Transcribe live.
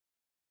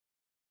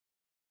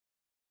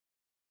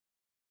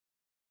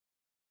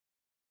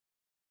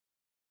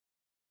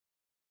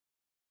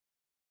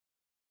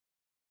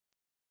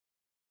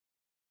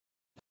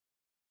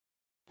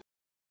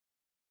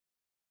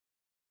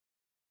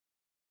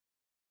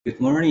Good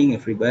morning,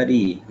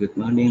 everybody. Good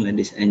morning,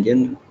 ladies and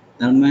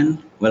gentlemen.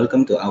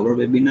 Welcome to our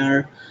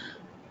webinar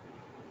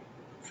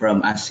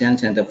from ASEAN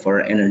Center for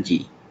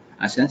Energy.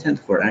 ASEAN Center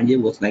for Energy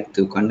would like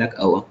to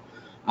conduct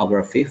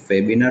our fifth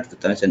webinar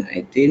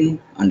 2018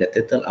 on the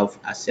title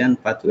of ASEAN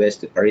Pathways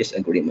to Paris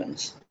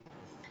Agreements.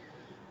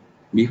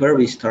 Before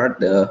we start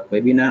the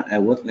webinar, I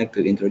would like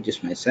to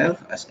introduce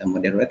myself as a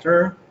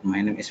moderator. My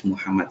name is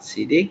Muhammad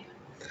Siddiq.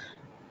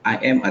 I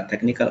am a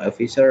technical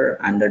officer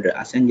under the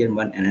ASEAN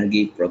German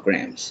Energy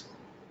Programs.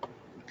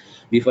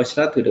 Before I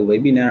start with the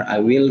webinar,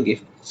 I will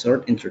give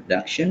short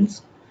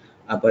introductions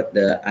about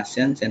the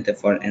ASEAN Center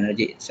for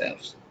Energy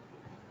itself.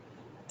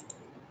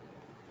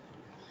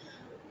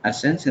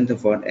 ASEAN Center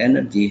for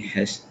Energy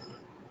has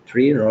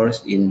three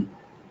roles in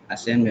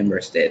ASEAN Member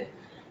States.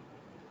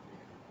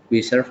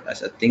 We serve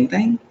as a think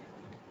tank,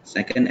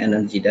 second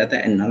energy data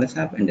and knowledge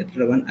hub, and the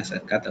third one as a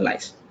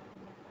catalyst.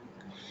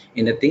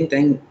 In the think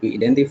tank, we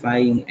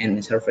identifying and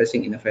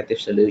surfacing innovative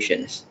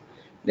solutions.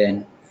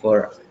 Then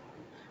for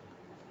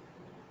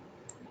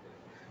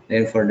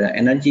the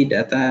energy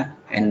data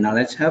and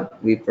knowledge hub,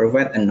 we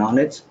provide a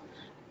knowledge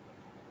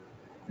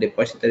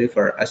depository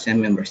for ASEAN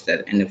member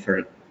states. And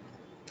for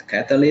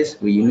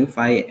catalyst, we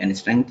unify and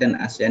strengthen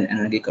ASEAN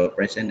energy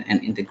cooperation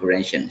and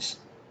integrations.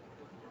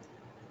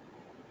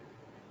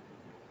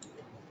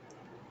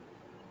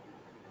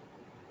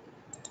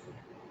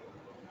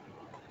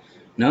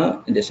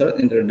 Now, the short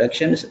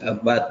introductions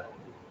about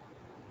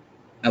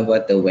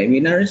the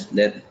webinars.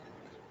 That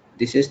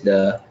this is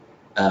the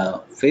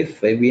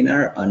fifth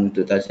webinar on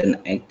 2018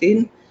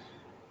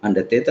 on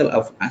the title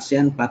of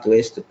ASEAN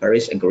Pathways to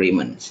Paris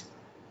Agreements.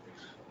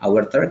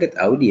 Our target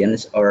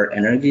audience are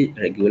energy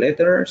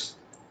regulators,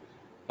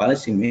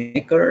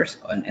 policymakers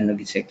on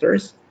energy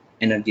sectors,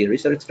 energy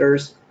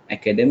researchers,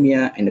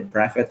 academia, and the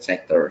private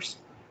sectors.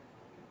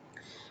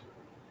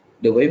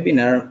 The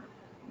webinar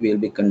will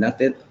be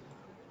conducted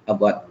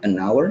about an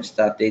hour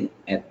starting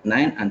at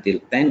 9 until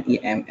 10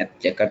 a.m. at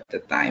Jakarta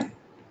time.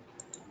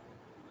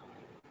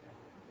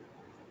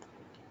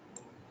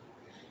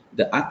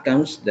 The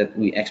outcomes that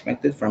we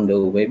expected from the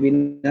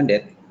webinar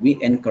that we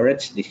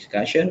encourage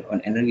discussion on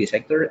energy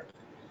sector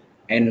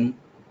and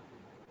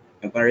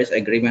Paris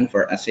Agreement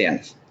for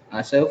ASEAN,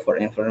 also for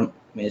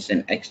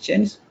information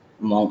exchange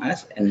among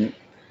us, and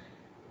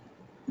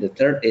the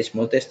third is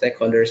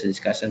multi-stakeholders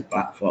discussion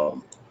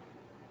platform.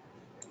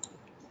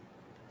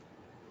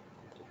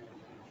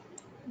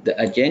 The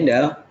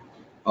agenda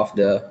of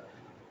the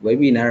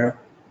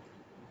webinar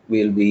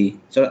will be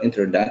short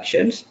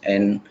introductions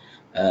and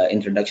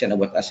introduction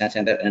about ASEAN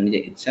Center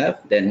Energy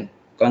itself, then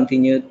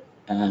continued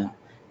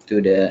to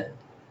the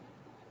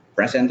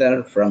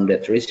presenter from the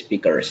three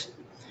speakers.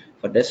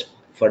 For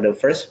the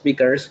first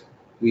speakers,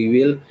 we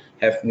will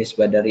have Ms.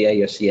 Badariah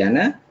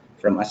Yosiyana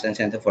from ASEAN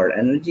Center for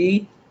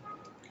Energy.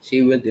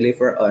 She will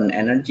deliver on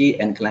energy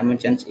and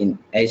climate change in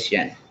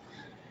ASEAN.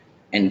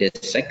 And the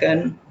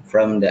second,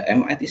 from the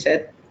MIT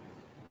set,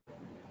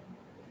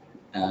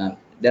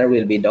 there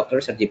will be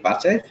Dr. Sergey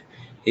Paltsev.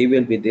 He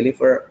will be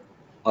deliver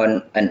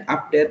on an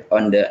update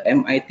on the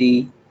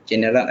MIT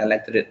General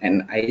Electric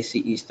and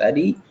ICE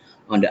study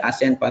on the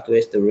ASEAN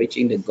pathways to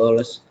reaching the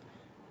goals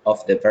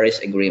of the Paris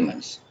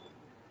agreements.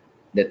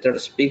 The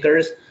third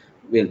speakers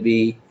will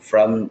be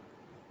from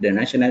the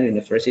National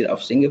University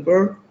of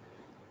Singapore.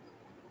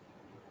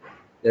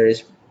 There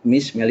is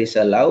Miss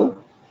Melissa Lau.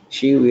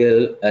 She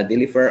will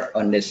deliver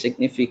on the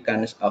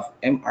significance of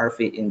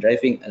MRV in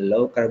driving a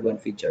low carbon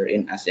future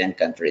in ASEAN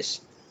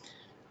countries.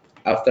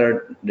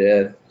 After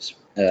the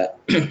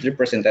three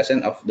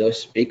presentation of those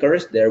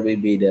speakers, there will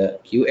be the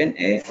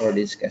Q&A or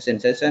discussion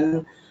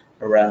session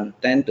around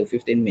 10 to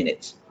 15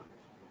 minutes.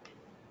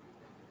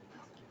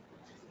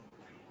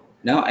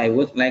 Now I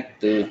would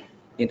like to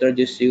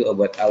introduce you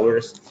about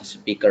our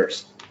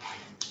speakers.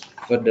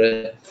 For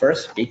the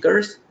first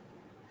speakers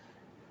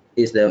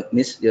is the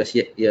Miss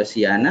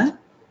Yosiyana.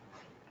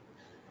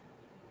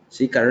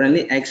 She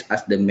currently acts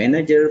as the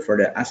manager for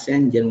the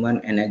ASEAN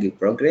German Energy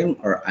Program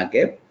or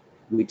AGEP,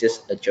 which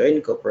is a joint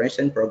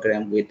cooperation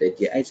program with the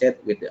GIZ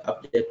with the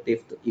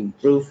objective to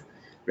improve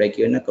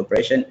regional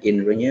cooperation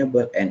in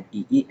renewable and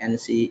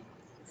EENC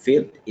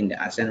field in the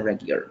ASEAN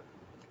region.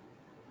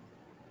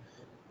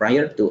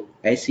 Prior to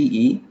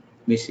ACE,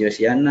 Ms.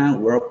 Yosiyana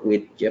worked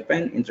with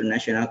Japan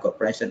International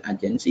Cooperation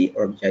Agency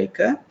or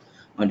JICA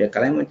on the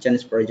climate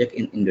change project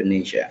in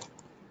Indonesia.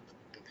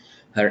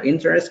 Her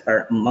interests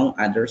are, among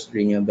others,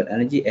 renewable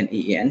energy and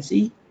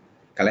EENC,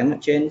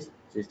 climate change,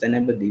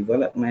 sustainable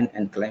development,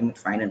 and climate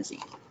financing.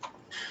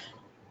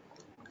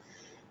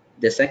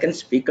 The second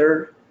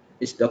speaker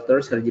is Dr.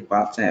 Sergey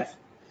Paltsev.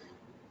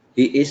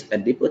 He is a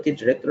Deputy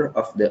Director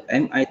of the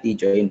MIT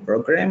Joint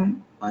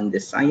Program on the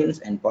Science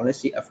and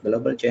Policy of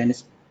Global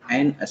Change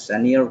and a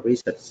Senior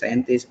Research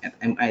Scientist at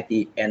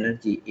MIT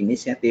Energy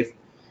Initiative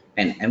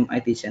and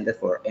MIT Center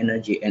for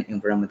Energy and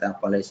Environmental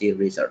Policy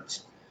Research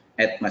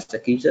at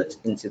Massachusetts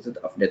Institute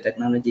of the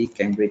Technology,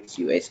 Cambridge,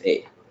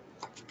 USA.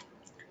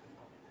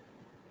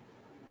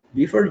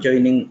 Before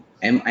joining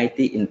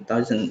MIT in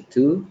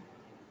 2002,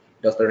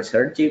 Dr.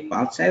 Sergey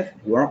Paltsev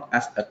worked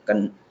as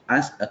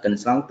a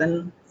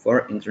consultant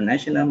for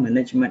International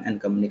Management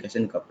and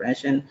Communication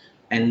Corporation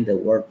and the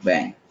World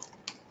Bank.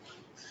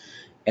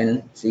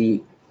 And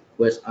she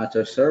was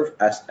also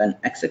served as an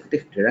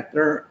executive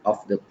director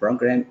of the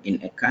program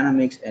in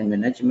economics and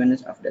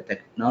management of the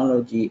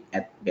technology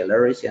at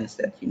Belarusian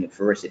State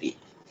University.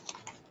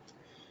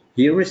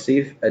 He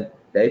received a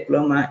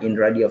diploma in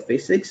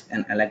radiophysics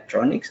and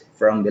electronics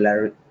from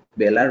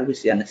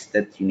Belarusian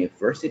State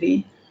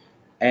University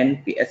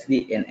and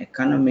PhD in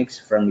economics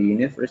from the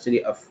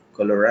University of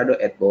Colorado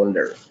at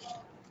Boulder.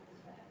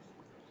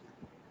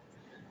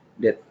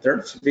 The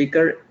third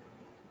speaker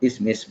is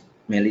Ms.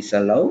 Melissa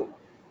Low.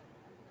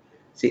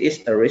 She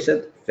is a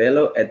research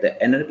fellow at the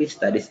Energy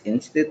Studies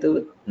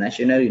Institute,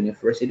 National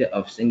University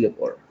of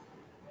Singapore.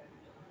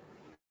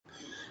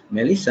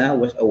 Melissa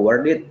was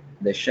awarded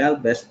the Shell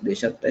Best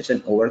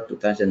Dissertation Award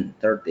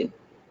 2013.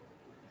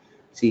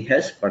 She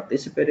has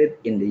participated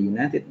in the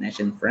United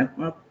Nations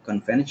Framework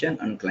Convention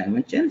on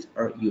Climate Change,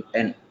 or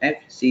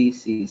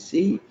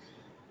UNFCCC,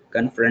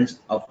 Conference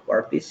of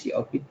Parties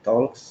COP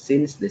talks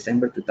since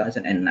December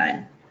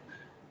 2009,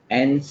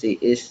 and she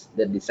is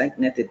the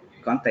designated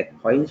contact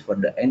point for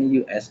the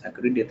NUS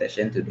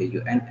accreditation to the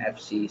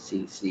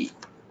UNFCCC.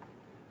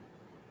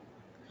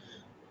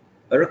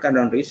 Her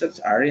current research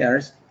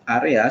areas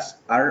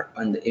are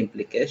on the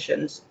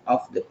implications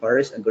of the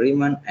Paris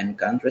Agreement and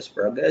countries'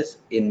 progress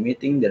in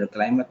meeting their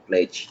climate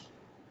pledge.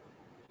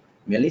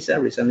 Melissa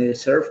recently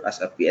served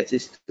as a PhD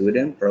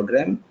student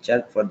program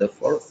chair for the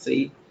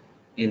 4th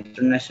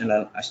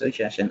International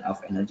Association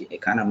of Energy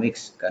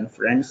Economics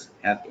Conference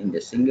held in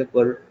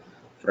Singapore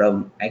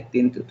from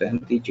 18 to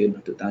 20 June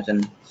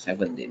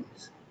 2017.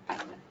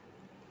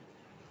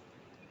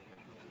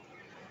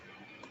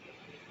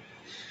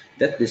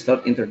 That's the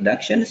short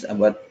introductions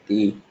about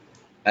the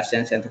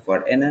ASEAN Center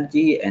for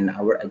Energy and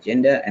our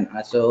agenda, and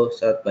also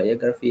short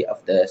biography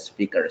of the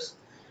speakers.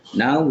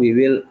 Now we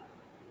will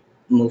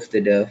move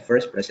to the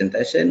first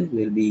presentation,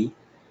 will be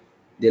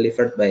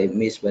delivered by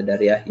Ms.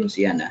 Badariah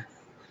Yosiyana.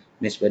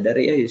 Ms.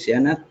 Badariah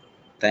Yosiyana,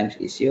 time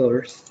is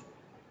yours.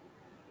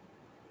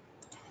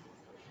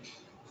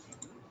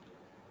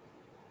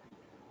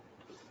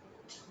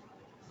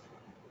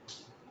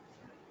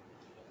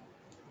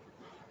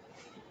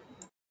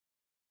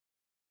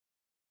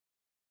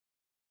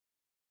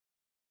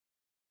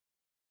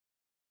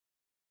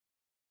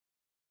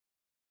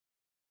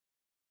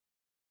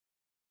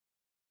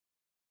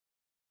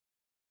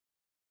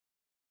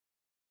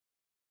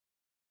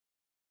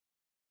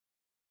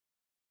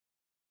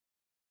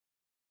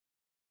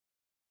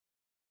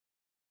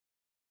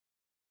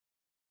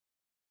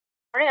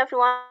 Morning,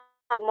 everyone.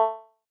 Good morning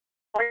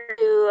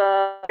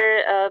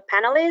to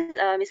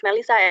panelists, Ms.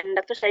 Melissa and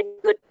Dr. Sergey.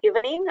 Good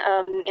evening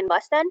in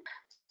Boston.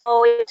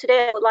 So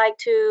today I would like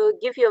to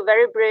give you a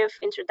very brief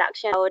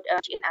introduction about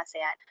in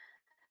ASEAN.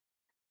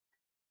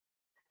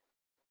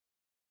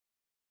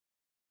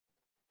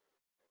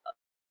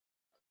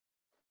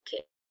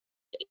 Okay.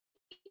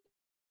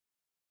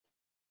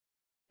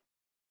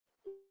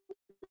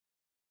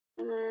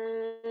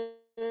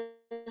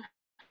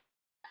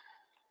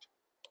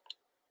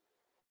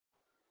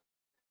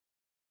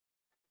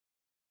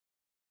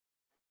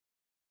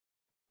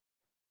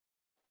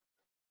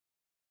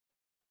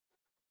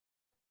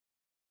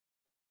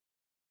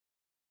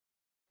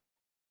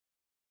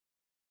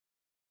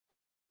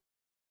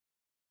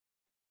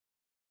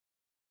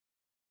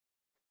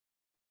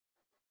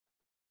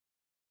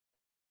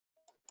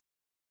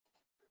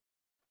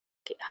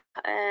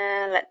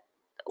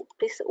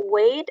 Please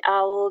wait.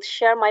 I will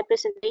share my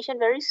presentation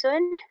very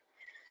soon.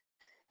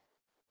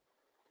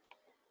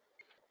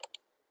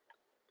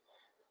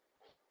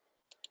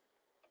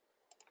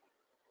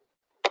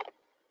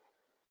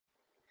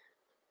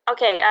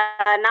 Okay,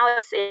 now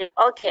it's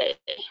okay.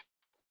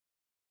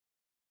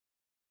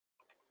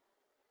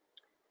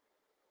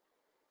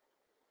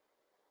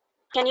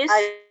 Can you?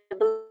 I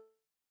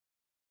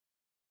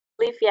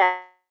believe yes.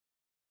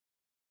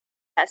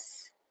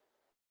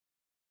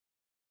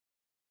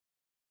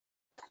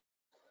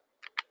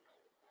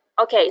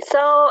 Okay, so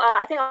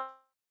I think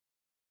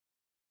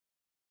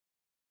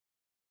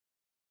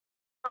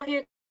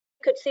you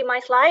could see my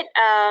slide.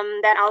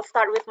 Then I'll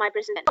start with my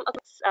presentation.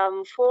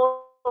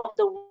 Four of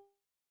the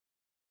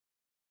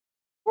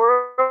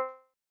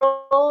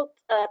world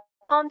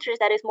countries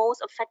that is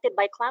most affected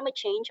by climate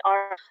change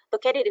are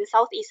located in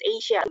Southeast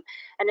Asia.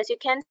 And as you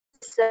can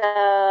see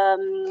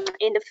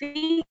in the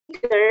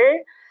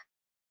figure,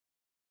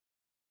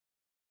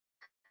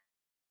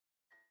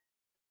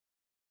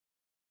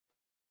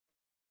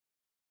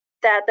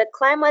 that the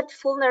climate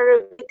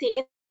vulnerability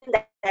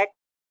index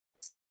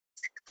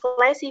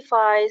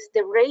classifies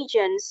the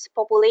region's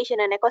population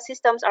and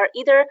ecosystems are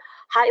either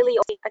highly,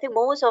 I think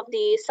most of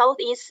the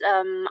Southeast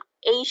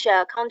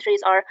Asia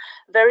countries are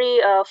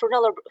very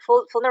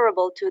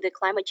vulnerable to the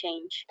climate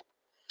change.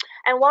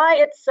 And why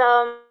it's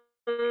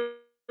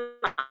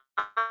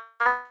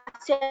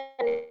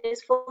ASEAN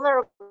is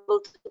vulnerable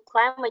to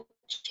climate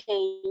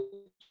change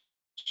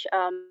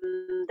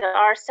there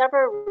are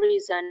several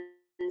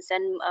reasons,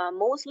 and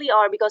mostly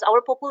are because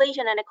our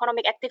population and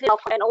economic activity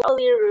and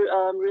only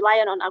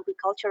reliant on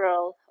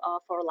agricultural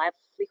for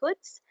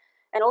livelihoods.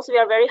 And also we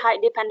are very high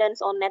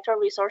dependence on natural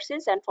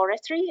resources and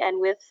forestry, and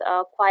with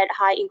quite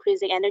high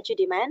increasing energy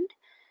demand.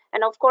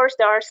 And of course,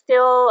 there are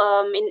still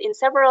in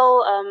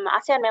several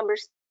ASEAN member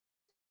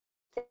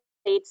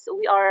states,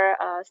 we are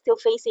still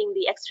facing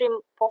the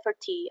extreme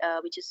poverty,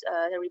 which is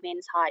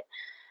remains high.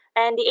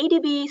 And the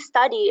ADB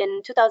study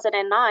in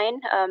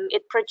 2009,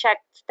 it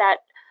projects that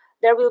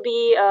there will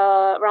be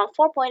around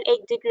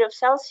 4.8 degree of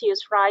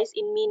Celsius rise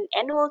in mean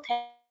annual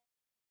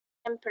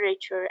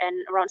temperature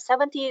and around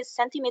 70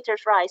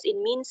 centimeters rise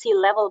in mean sea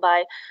level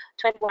by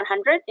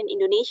 2100 in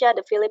Indonesia,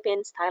 the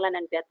Philippines, Thailand,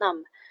 and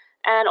Vietnam.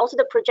 And also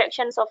the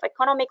projections of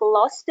economic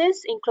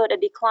losses include a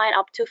decline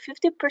up to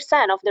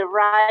 50% of the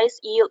rice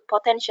yield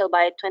potential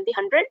by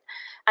 2000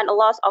 and a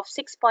loss of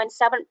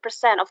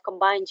 6.7% of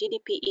combined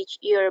GDP each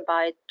year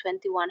by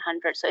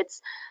 2100. So it's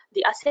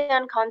the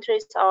ASEAN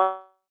countries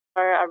are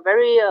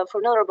very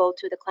vulnerable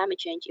to the climate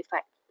change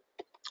effect.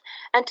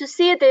 And to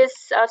see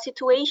this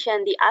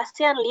situation, the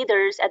ASEAN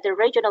leaders at the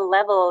regional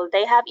level,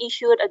 they have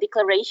issued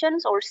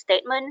declarations or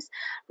statements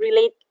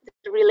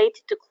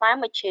related to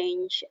climate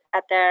change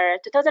at their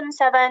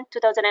 2007,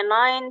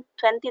 2009,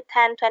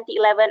 2010,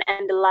 2011,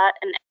 and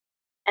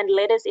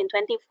latest in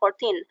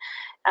 2014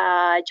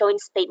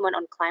 joint statement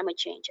on climate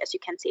change, as you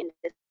can see in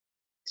the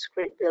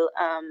screen,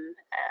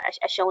 as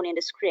shown in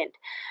the screen.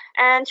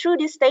 And through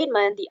this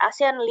statement, the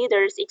ASEAN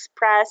leaders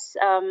express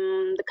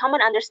the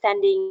common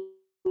understanding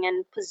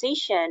and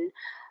position,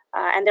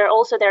 and there are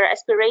also their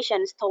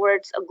aspirations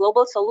towards a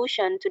global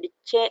solution to the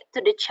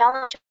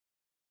challenge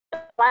of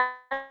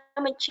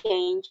climate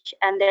change,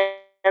 and their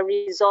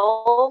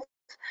resolve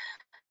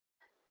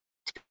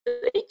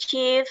to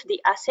achieve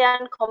the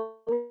ASEAN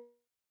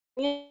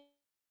community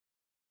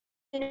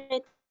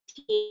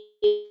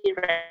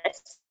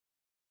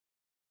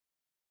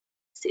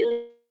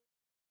resilient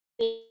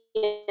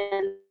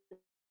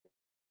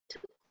to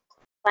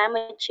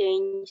climate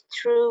change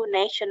through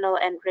national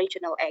and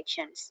regional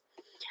actions.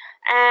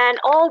 And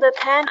all the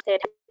 10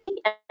 states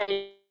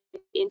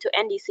into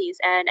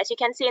NDCs. And as you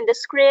can see in the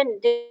screen,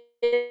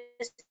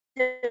 this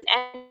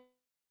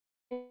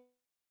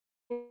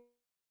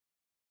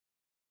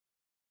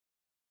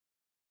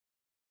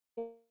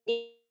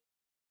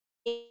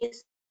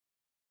is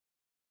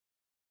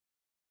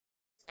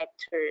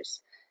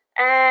sectors.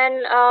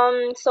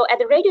 And so at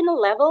the regional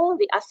level,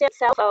 the ASEAN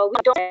itself,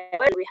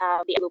 we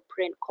have the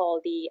blueprint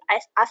called the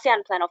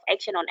ASEAN Plan of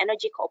Action on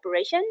Energy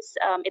Cooperations.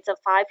 It's a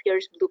 5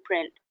 years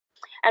blueprint.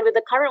 And with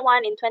the current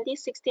one in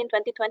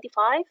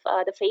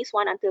 2016-2025, the phase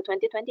 1 until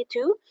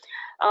 2022,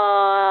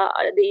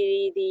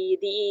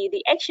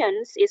 the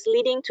actions is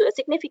leading to a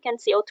significant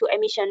CO2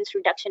 emissions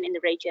reduction in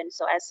the region.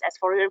 So as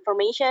for your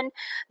information,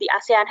 the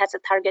ASEAN has a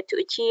target to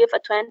achieve a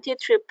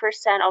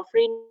 23% of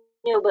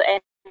renewable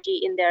energy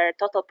in their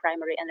total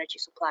primary energy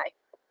supply.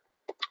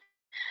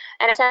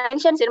 And as I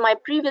mentioned in my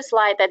previous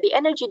slide, that the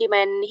energy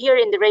demand here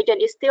in the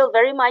region is still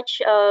very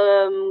much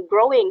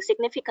growing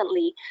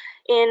significantly.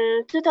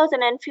 In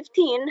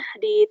 2015,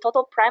 the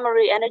total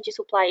primary energy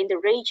supply in the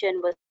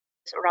region was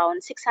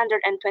around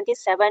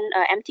 627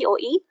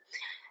 MTOE.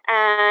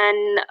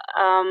 And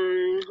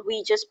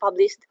we just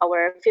published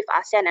our 5th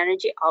ASEAN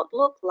Energy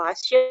Outlook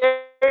last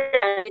year,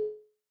 and we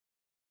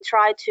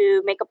try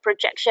to make a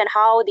projection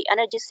how the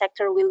energy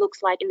sector will look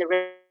like in the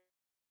region.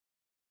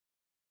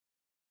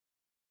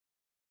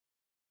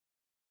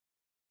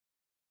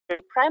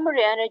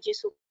 Primary energy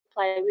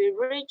supply will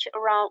reach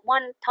around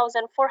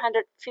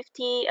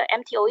 1,450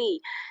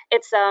 MTOE.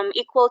 It's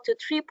equal to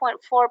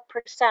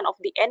 3.4% of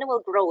the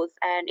annual growth,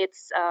 and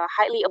it's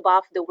highly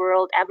above the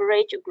world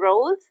average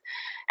growth.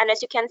 And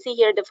as you can see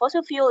here, the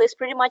fossil fuel is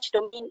pretty much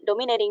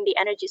dominating the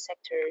energy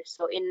sector.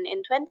 So in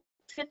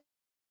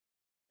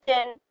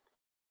 2015,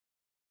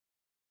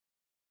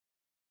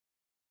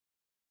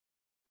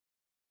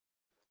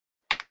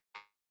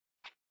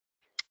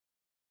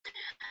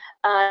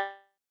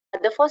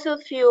 the fossil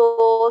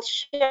fuel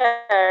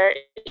share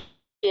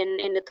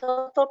in the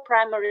total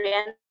primary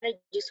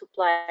energy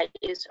supply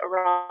is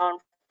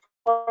around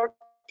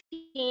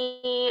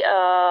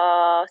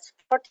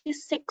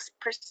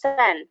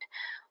 46%.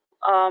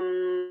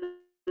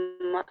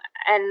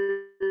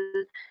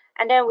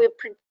 And then we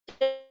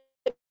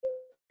predict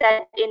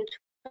that in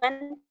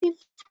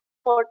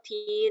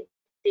 2040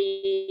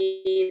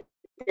 the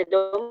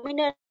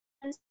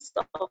dominance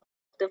of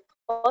the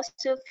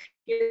fossil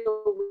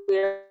fuel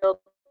will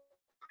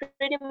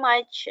pretty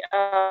much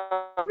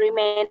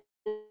remain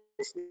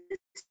the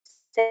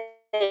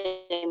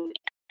same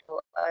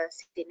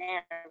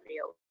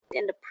scenario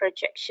in the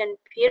projection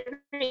period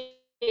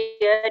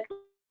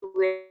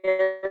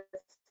with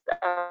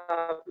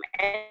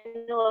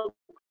annual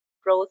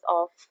growth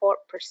of 4%.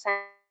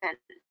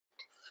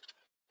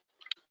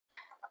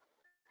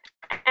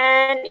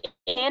 And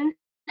in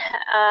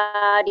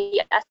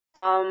the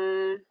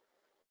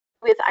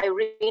with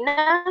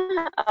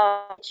Irina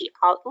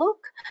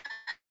Outlook,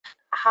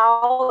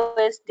 how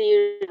is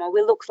the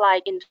will looks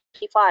like in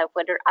 2025,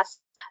 whether as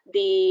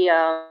the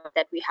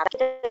that we have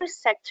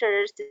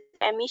sectors, the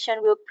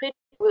emission will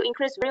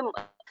increase very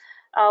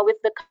with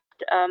the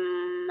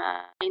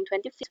in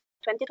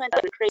 2020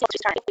 increase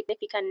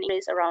significant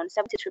increase around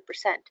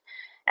 73%.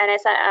 And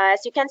as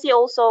you can see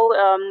also,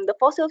 the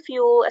fossil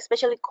fuel,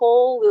 especially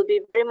coal, will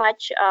be very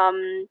much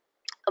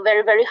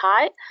very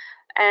high,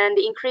 and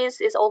the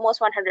increase is almost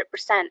 100%,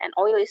 and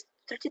oil is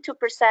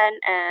 32%,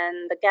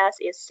 and the gas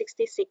is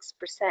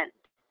 66%.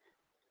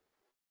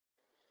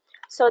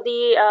 So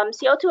the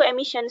CO2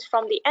 emissions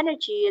from the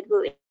energy, it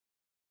will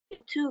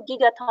 2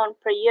 gigaton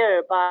per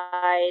year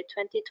by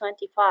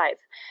 2025.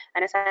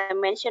 And as I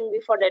mentioned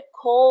before, that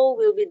coal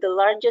will be the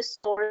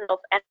largest source of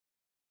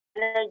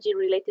energy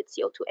related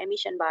CO2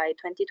 emission by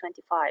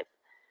 2025.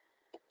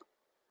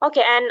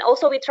 Okay, and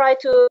also we try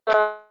to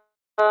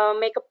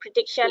make a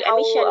prediction how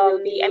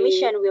the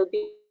emission will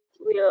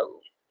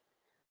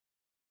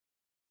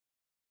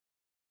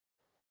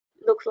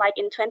look like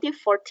in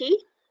 2040.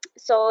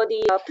 So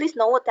please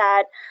note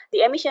that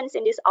the emissions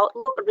in this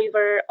outlook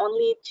refer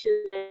only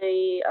to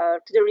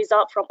the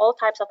result from all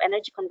types of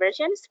energy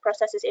conversions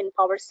processes in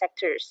power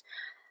sectors,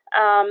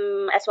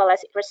 as well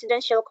as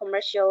residential,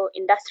 commercial,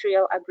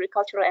 industrial,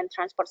 agricultural, and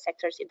transport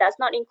sectors. It does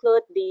not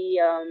include the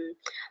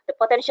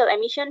potential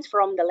emissions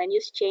from the land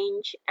use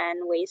change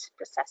and waste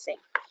processing.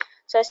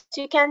 So as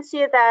you can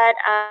see that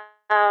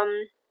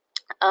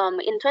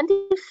in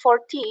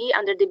 2040,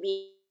 under the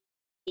BU,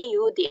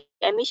 the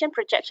emission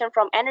projection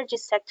from energy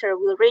sector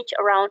will reach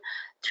around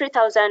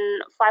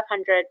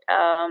 3,500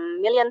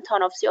 million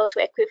ton of CO2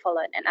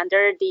 equivalent, and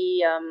under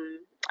the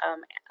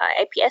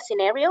APS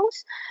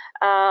scenarios,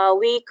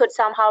 we could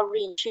somehow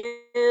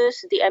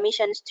reduce the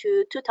emissions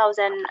to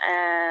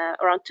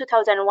around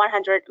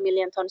 2,100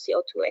 million ton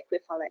CO2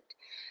 equivalent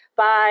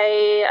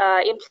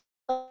by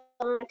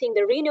implementing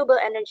the renewable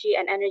energy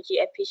and energy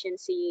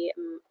efficiency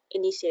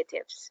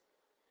initiatives.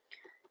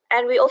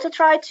 And we also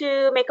try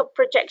to make a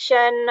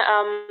projection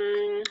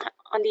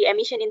on the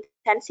emission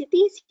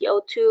intensity,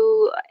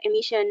 CO2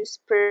 emissions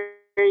per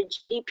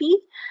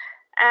GDP.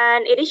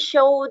 And it is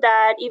shown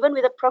that even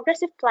with a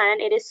progressive plan,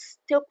 it is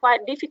still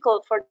quite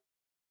difficult for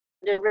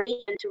the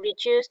region to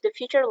reduce the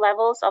future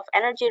levels of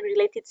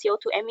energy-related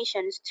CO2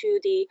 emissions to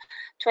the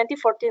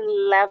 2014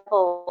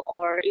 level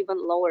or even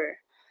lower.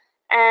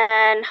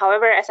 And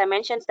however, as I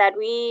mentioned, that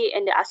we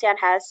in the ASEAN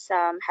has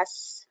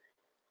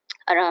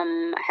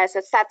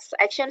set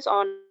actions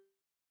on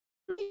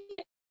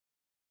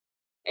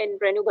in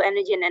renewable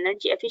energy and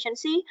energy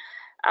efficiency.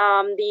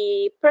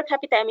 The per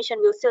capita emission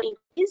will still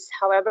increase.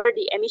 However,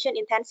 the emission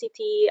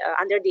intensity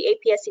under the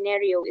APS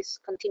scenario is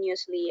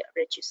continuously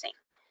reducing.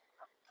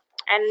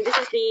 And this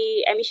is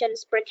the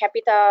emissions per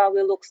capita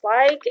will looks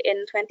like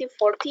in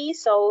 2040.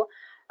 So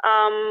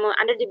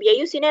under the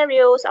BAU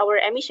scenarios, our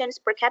emissions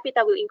per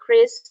capita will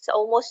increase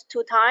almost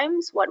 2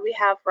 times what we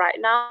have right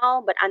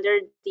now. But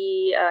under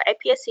the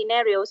APS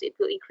scenarios, it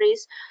will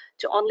increase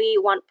to only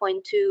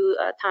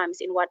 1.2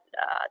 times in what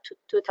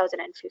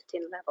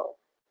 2015 level.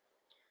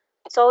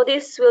 So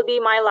this will be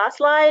my last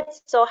slide.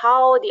 So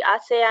how the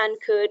ASEAN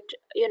could,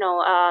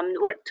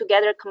 work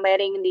together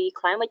combating the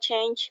climate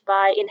change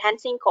by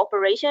enhancing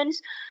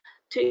cooperations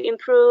to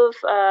improve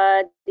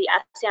the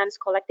ASEAN's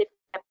collective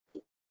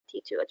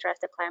capacity to address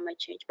the climate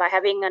change by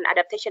having an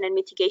adaptation and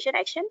mitigation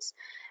actions,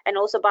 and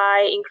also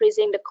by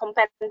increasing the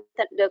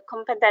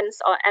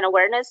competence and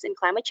awareness in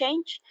climate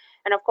change,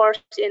 and of course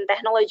in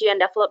technology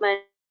and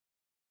development.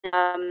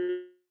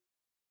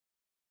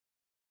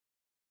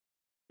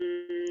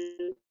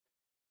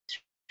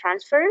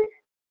 Transfer,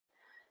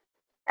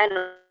 and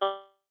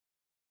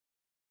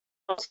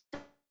also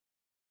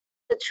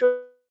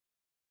through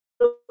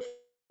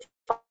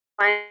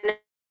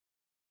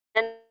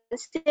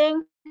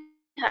financing,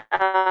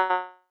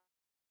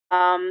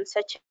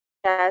 such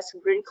as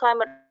Green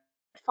Climate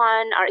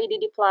Fund,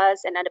 REDD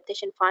Plus, and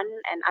Adaptation Fund,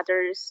 and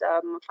others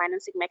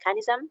financing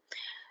mechanism,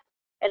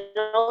 and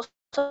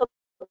also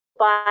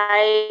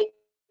by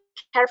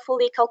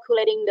carefully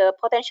calculating the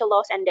potential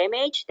loss and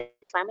damage that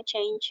climate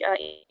change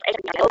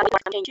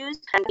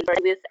issues, and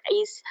with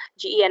ACE,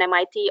 GE, and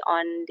MIT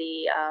on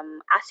the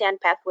ASEAN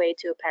pathway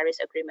to Paris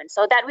Agreement.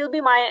 So that will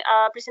be my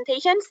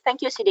presentations.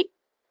 Thank you, Siddiq.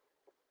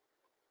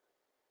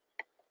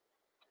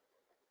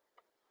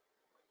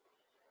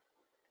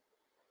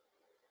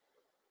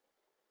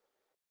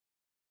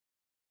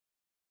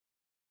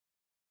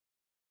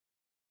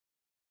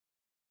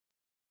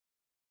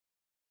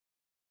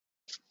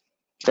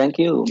 Thank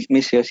you,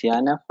 Ms.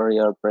 Yosiyana, for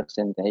your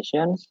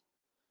presentations.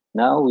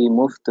 Now we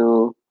move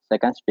to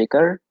second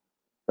speaker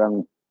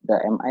from the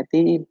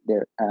MIT,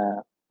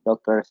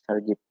 Dr.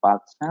 Sergey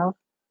Paltsev.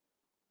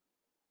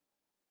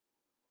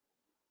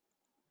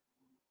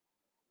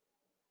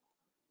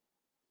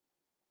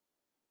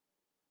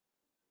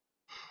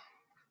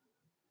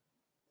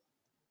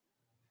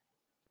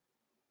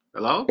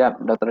 Hello? Yeah,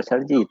 Dr.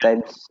 Sergey,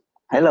 thanks.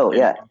 Hello,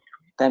 yeah,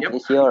 time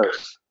is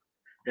yours.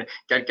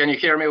 Can you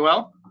hear me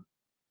well?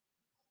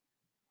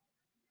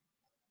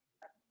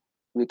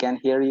 We can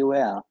hear you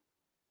well.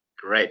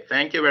 Great,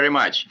 thank you very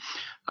much.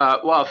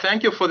 Well,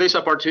 thank you for this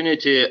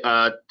opportunity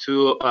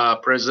to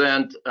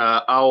present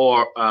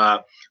our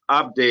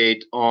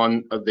update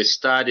on the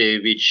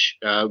study which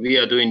we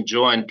are doing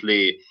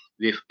jointly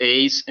with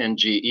ACE and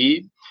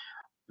GE.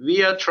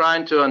 We are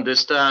trying to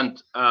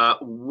understand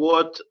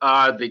what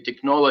are the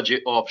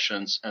technology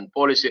options and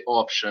policy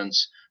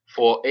options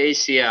for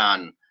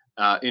ASEAN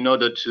in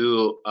order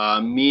to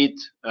meet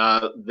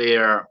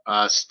their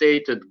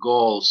stated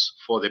goals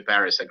for the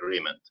Paris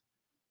Agreement.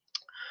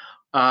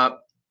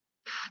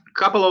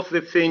 Couple of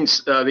the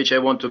things which I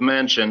want to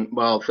mention.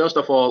 Well, first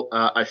of all,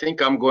 I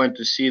think I'm going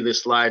to see the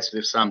slides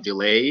with some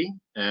delay,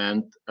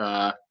 and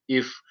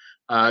if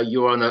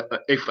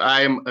if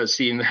I'm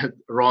seeing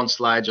wrong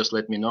slide, just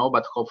let me know.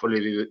 But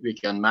hopefully we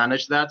can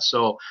manage that.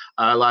 So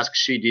I'll ask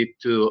Shidi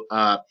to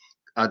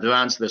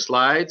advance the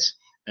slides,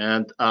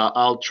 and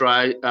I'll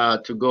try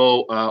to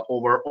go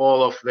over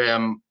all of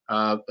them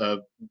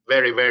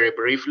very, very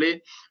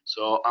briefly.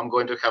 So I'm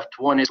going to have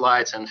 20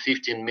 slides and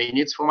 15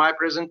 minutes for my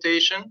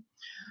presentation.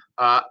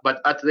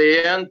 But at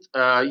the end,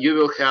 you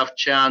will have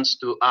chance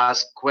to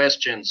ask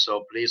questions.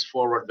 So please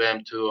forward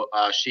them to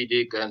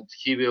Shidik, and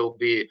he will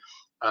be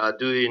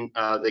doing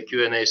the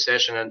Q&A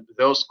session. And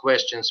those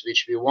questions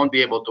which we won't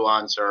be able to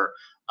answer,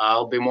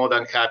 I'll be more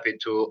than happy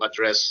to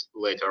address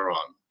later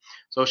on.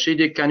 So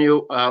Shidik, can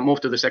you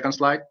move to the second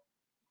slide?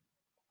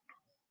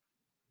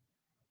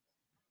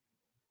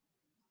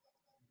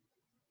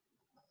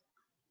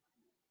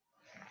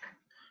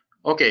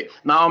 Okay,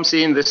 now I'm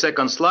seeing the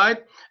second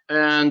slide.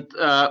 And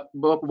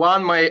but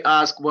one may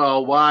ask,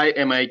 well, why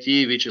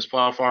MIT, which is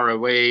far, far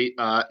away,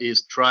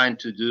 is trying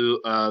to do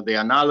the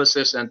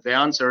analysis? And the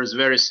answer is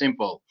very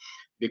simple,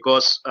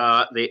 because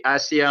the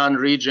ASEAN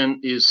region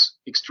is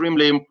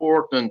extremely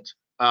important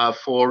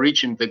for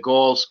reaching the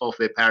goals of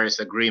the Paris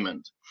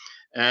Agreement.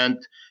 And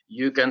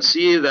you can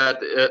see that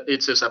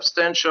it's a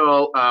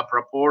substantial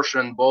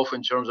proportion, both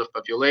in terms of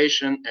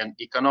population and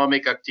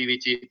economic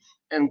activity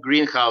and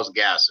greenhouse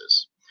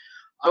gases.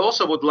 I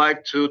also would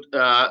like to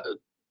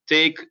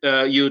take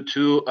you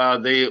to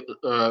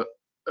the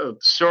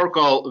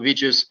circle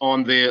which is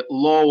on the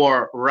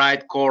lower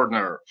right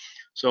corner.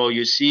 So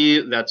you see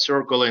that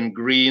circle in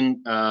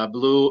green,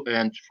 blue,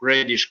 and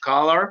reddish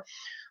color,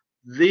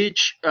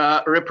 which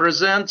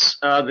represents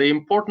the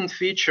important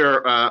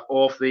feature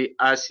of the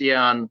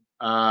ASEAN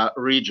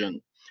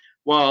region.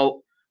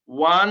 Well,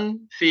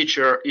 one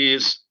feature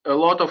is a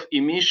lot of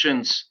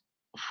emissions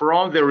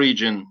from the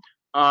region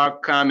are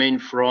coming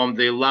from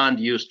the land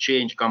use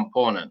change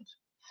component.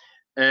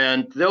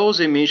 And those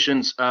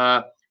emissions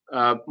are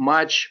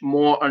much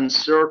more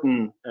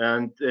uncertain,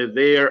 and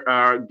they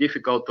are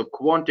difficult to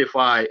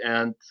quantify.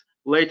 And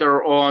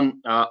later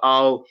on,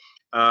 I'll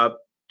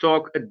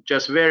talk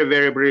just very,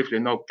 very briefly.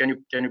 No, can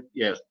you,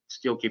 yes,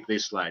 still keep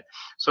this slide.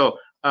 So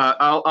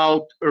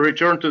I'll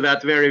return to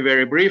that very,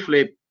 very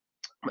briefly.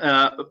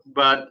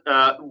 But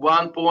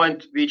one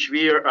point which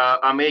we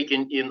are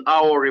making in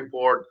our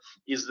report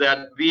is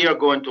that we are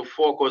going to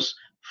focus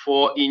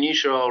for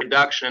initial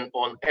reduction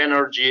on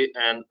energy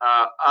and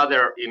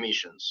other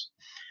emissions.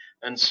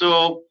 And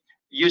so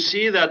you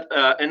see that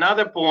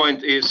another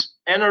point is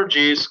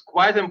energy is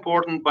quite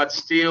important, but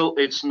still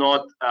it's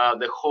not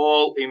the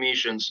whole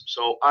emissions.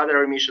 So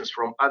other emissions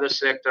from other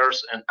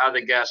sectors and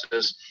other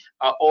gases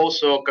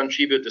also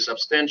contribute a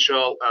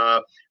substantial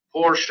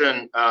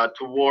portion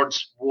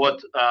towards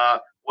what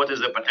is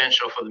the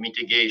potential for the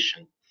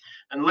mitigation.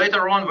 And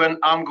later on, when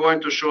I'm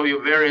going to show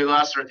you very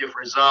illustrative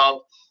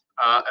result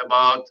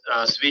about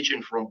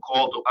switching from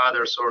coal to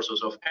other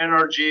sources of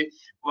energy,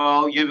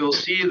 well, you will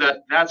see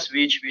that that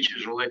switch, which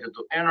is related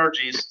to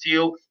energy, is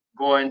still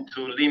going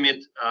to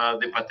limit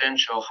the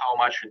potential how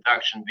much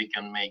reduction we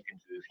can make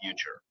into the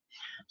future.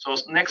 So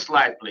next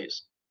slide,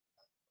 please.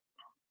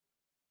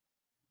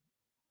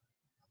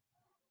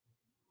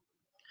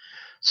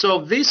 So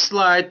this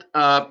slide,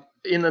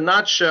 in a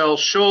nutshell,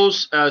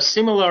 shows a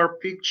similar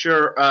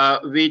picture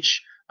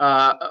which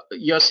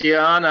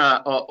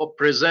Yosiyana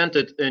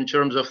presented in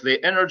terms of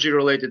the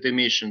energy-related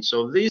emissions.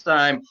 So this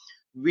time,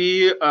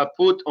 we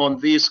put on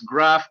this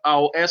graph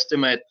our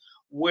estimate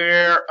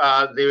where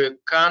the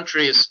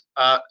countries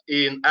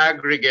in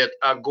aggregate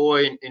are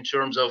going in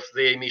terms of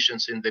the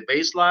emissions in the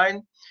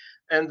baseline.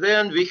 And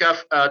then we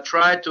have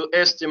tried to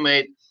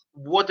estimate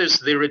what is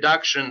the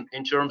reduction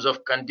in terms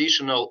of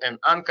conditional and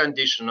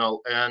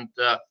unconditional, and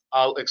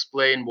I'll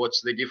explain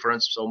what's the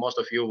difference. So most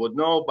of you would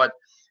know, but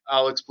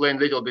I'll explain a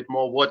little bit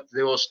more what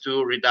those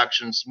two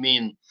reductions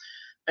mean.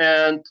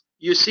 And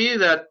you see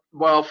that,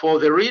 well, for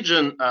the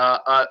region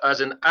as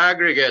an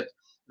aggregate,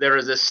 there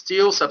is a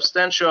still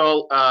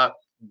substantial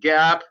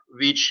gap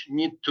which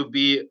need to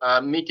be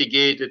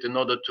mitigated in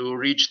order to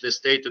reach the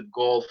stated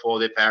goal for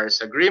the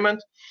Paris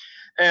Agreement.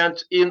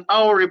 And in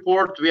our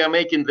report, we are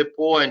making the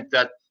point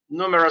that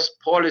numerous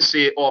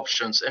policy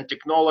options and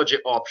technology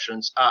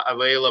options are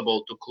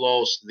available to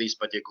close this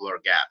particular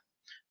gap.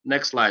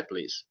 Next slide,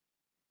 please.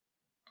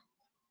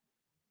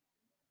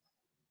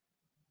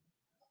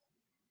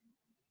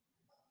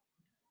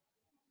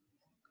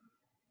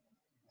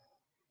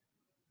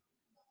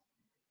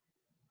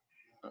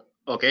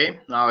 Okay,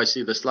 now I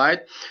see the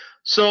slide.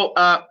 So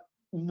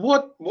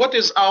what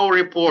is our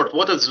report?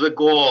 What is the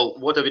goal?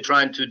 What are we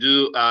trying to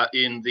do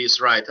in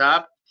this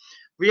write-up?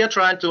 We are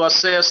trying to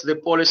assess the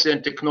policy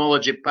and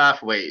technology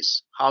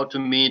pathways, how to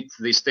meet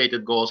the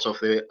stated goals of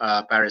the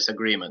Paris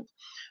Agreement.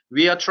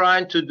 We are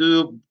trying to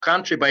do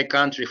country by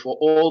country for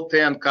all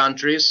 10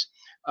 countries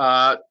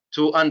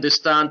to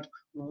understand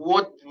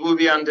what do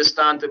we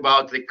understand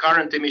about the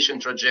current emission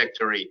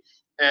trajectory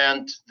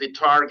and the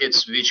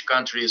targets which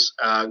countries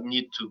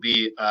need to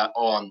be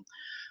on.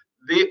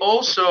 We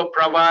also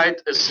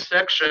provide a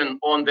section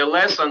on the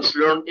lessons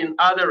learned in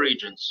other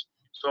regions.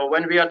 So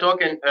when we are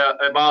talking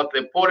about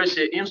the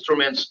policy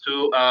instruments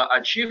to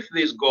achieve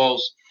these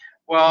goals,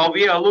 well,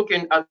 we are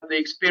looking at the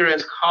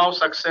experience, how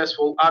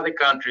successful other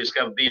countries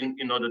have been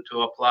in order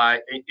to apply,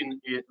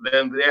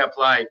 when they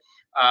apply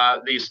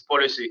these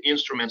policy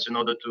instruments in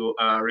order to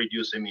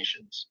reduce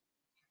emissions.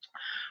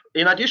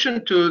 In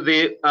addition to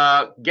the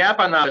gap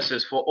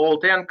analysis for all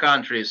 10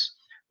 countries,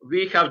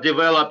 we have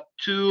developed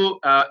two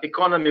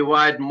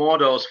economy-wide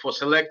models for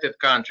selected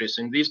countries,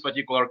 in this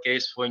particular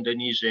case for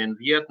Indonesia and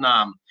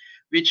Vietnam,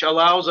 which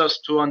allows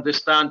us to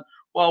understand,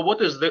 well, what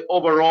is the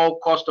overall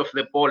cost of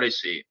the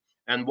policy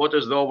and what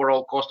is the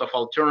overall cost of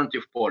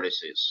alternative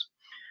policies.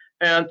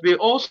 And we're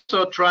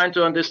also trying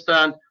to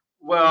understand,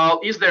 well,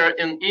 is there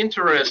an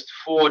interest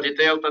for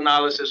detailed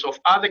analysis of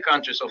other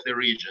countries of the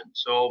region?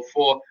 So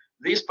for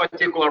this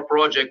particular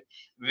project,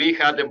 we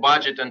had the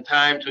budget and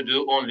time to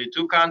do only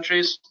 2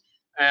 countries.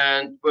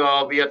 And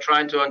we are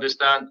trying to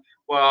understand,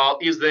 well,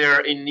 is there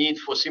a need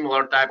for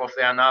similar type of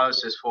the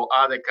analysis for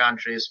other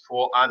countries,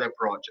 for other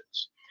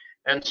projects?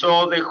 And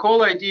so the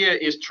whole idea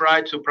is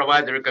try to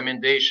provide the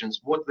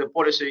recommendations, what the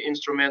policy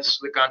instruments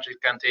the countries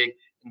can take,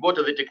 and what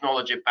are the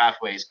technology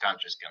pathways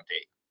countries can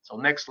take. So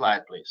next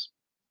slide, please.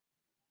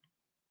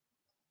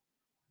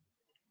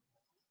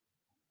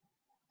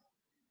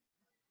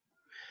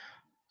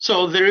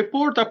 So the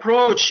report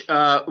approach,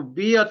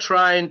 we are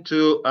trying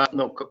to,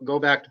 no, go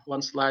back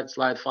one slide,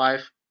 slide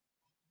 5.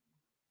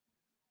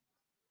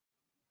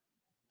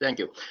 Thank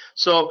you.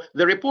 So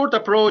the report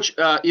approach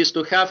is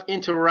to have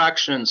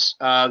interactions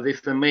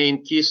with the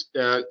main key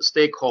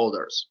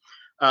stakeholders.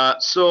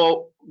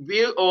 So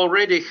we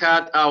already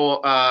had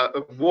our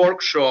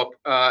workshop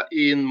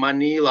in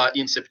Manila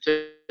in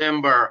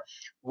September,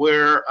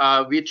 where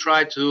we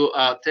tried to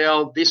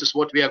tell this is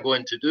what we are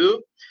going to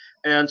do.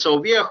 And so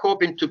we are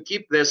hoping to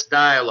keep this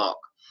dialogue.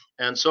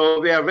 And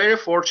so we are very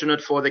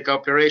fortunate for the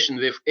cooperation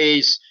with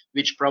ACE,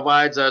 which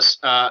provides us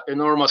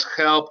enormous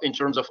help in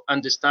terms of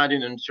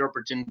understanding and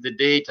interpreting the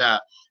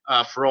data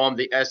from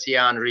the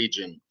ASEAN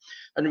region.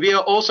 And we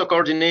are also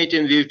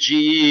coordinating with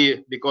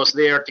GE because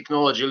they are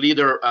technology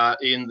leader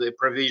in the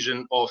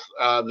provision of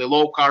the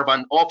low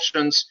carbon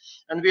options.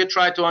 And we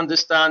try to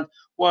understand,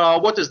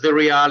 well, what is the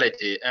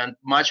reality? And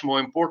much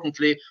more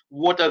importantly,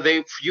 what are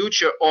the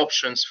future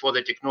options for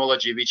the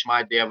technology which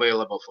might be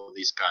available for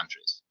these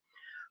countries?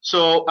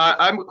 So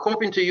I'm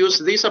hoping to use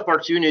this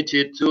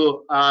opportunity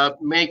to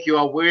make you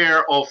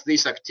aware of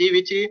this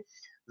activity.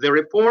 The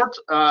report,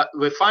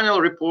 the final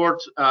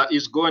report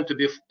is going to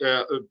be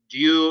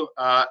due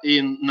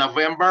in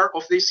November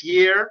of this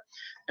year.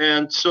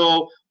 And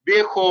so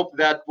we hope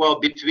that, well,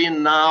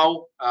 between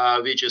now,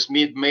 which is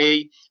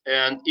mid-May,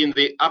 and in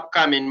the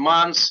upcoming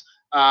months,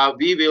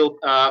 we will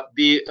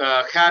be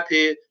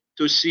happy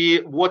to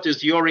see what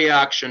is your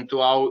reaction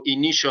to our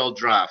initial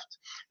draft,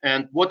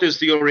 and what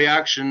is your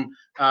reaction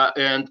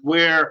and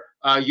where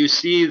you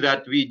see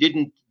that we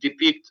didn't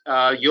depict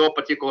your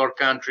particular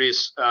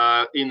countries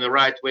in the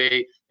right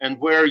way, and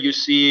where you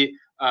see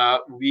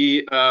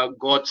we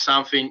got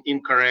something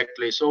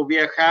incorrectly. So we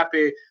are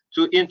happy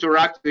to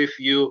interact with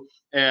you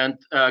and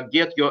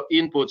get your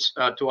inputs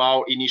to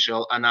our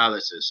initial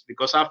analysis,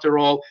 because after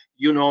all,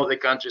 you know the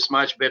countries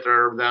much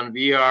better than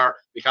we are.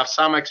 We have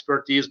some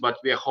expertise, but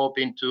we are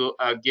hoping to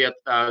get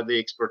the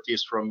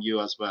expertise from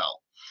you as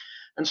well.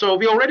 And so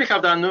we already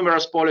have done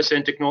numerous policy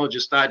and technology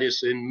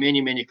studies in many,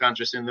 many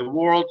countries in the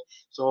world.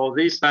 So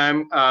this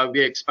time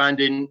we are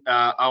expanding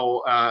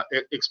our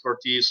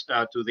expertise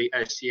to the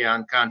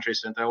ASEAN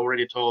countries. And I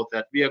already told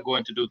that we are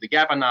going to do the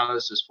gap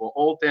analysis for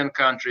all 10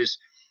 countries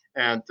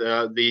and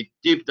the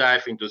deep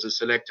dive into the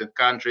selected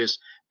countries.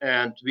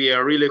 And we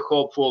are really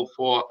hopeful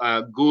for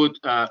good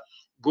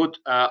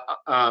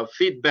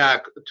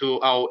feedback to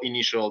our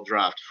initial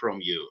draft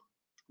from you.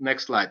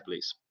 Next slide,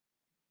 please.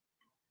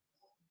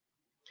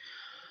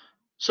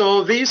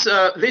 So this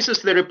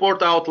is the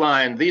report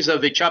outline. These are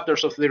the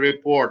chapters of the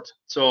report.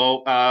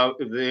 So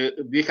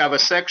we have a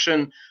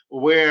section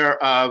where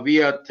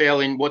we are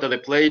telling what are the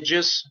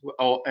pledges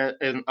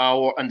and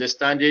our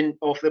understanding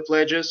of the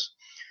pledges.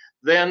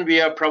 Then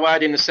we are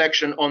providing a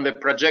section on the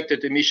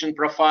projected emission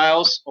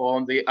profiles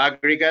on the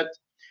aggregate.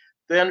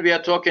 Then we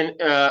are talking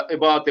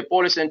about the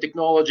policy and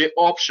technology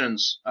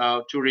options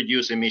to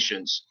reduce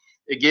emissions.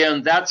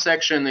 Again, that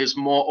section is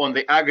more on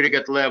the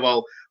aggregate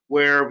level,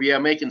 where we are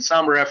making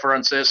some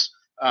references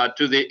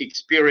to the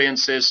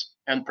experiences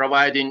and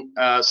providing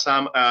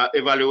some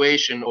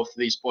evaluation of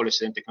these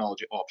policy and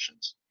technology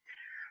options.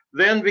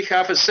 Then we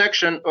have a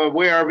section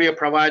where we are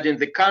providing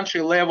the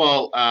country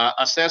level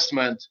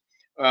assessment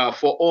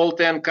for all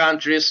 10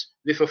 countries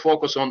with a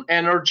focus on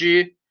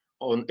energy,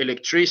 on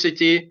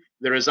electricity,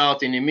 the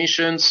resulting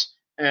emissions,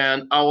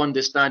 and our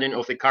understanding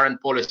of the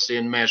current policy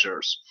and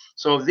measures.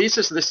 So this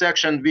is the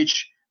section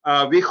which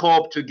we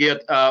hope to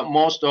get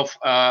most of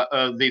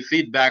the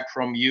feedback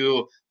from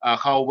you,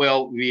 how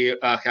well we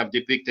have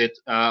depicted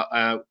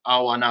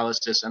our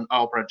analysis and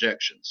our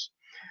projections.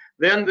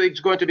 Then there's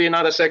going to be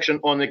another section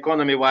on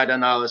economy-wide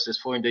analysis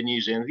for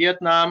Indonesia and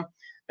Vietnam.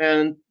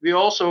 And we're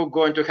also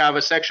going to have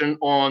a section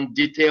on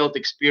detailed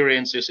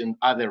experiences in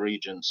other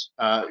regions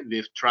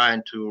with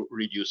trying to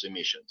reduce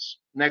emissions.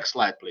 Next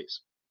slide,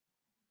 please.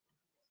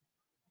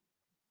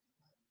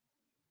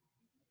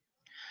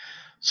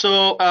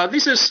 So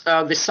this is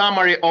the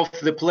summary of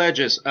the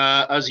pledges.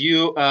 As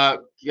you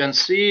can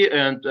see,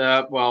 and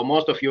well,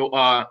 most of you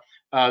are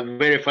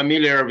very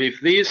familiar with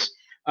this,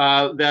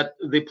 that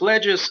the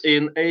pledges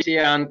in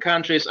ASEAN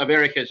countries are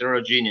very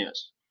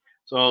heterogeneous.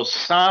 So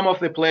some of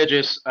the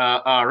pledges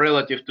are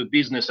relative to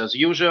business as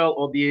usual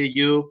or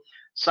BAU.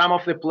 Some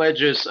of the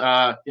pledges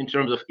are in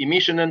terms of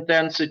emission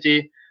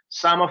intensity.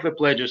 Some of the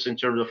pledges in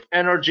terms of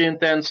energy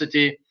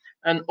intensity.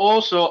 And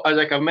also, as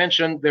I have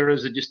mentioned, there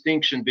is a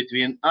distinction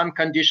between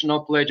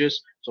unconditional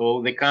pledges,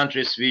 so the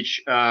countries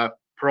which are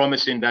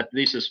promising that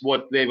this is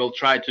what they will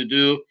try to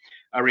do,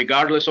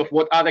 regardless of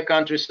what other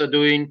countries are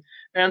doing.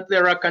 And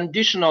there are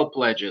conditional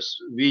pledges,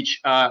 which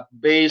are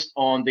based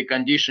on the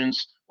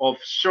conditions of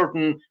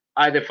certain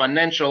either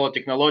financial or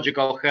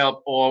technological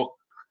help or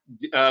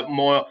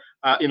more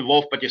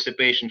involved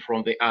participation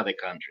from the other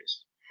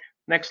countries.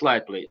 Next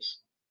slide, please.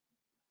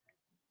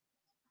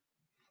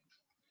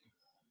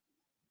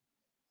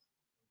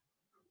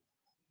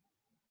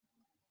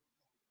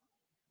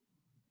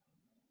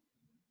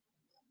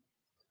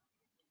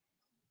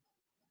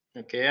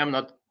 Okay, I'm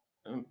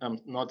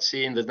not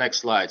seeing the next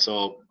slide.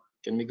 So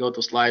can we go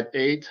to slide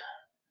 8?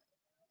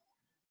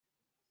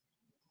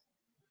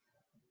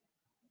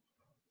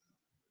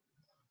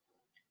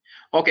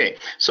 Okay,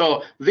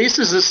 so this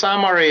is a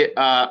summary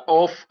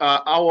of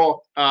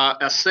our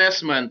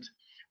assessment.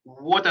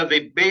 What are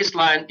the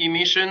baseline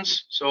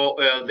emissions? So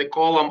the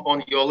column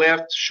on your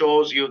left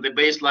shows you the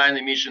baseline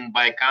emission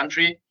by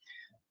country,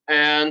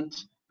 and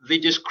the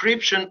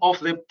description of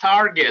the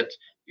target.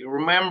 You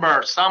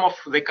remember, some of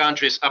the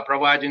countries are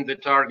providing the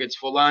targets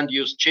for land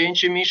use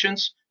change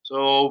emissions.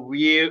 So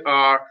we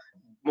are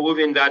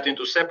moving that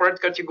into separate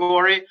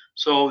category.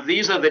 So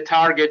these are the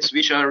targets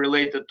which are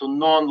related to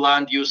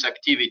non-land use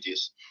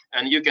activities.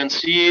 And you can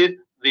see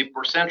the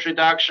percent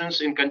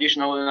reductions in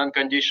conditional and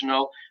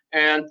unconditional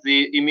and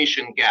the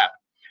emission gap.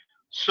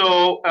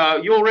 So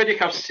you already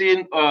have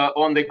seen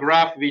on the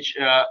graph, which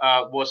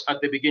was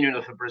at the beginning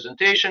of the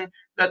presentation,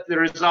 that the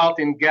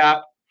resulting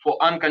gap for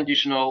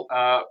unconditional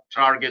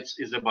targets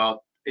is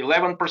about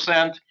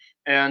 11%,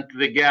 and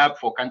the gap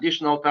for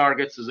conditional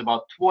targets is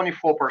about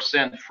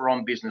 24%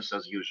 from business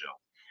as usual.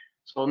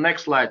 So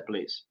next slide,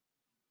 please.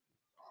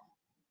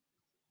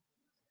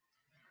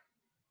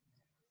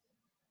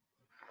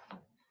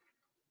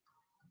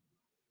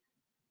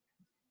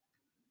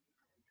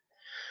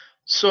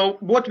 So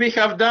what we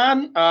have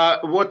done,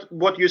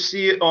 what you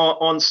see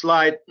on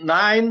slide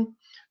 9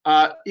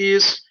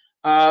 is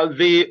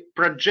the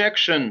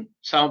projection,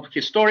 some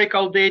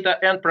historical data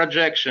and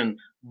projection,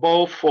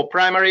 both for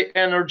primary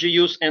energy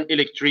use and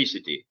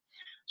electricity.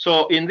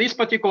 So in this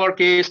particular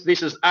case,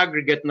 this is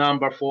aggregate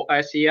number for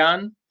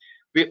ASEAN.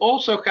 We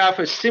also have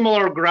a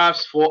similar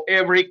graphs for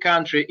every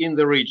country in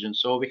the region.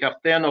 So we have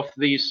 10 of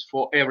these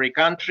for every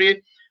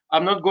country.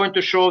 I'm not going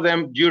to show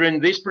them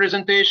during this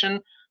presentation,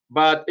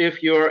 but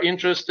if you're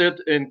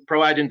interested in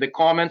providing the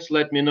comments,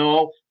 let me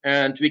know,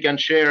 and we can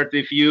share it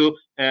with you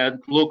and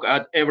look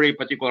at every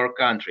particular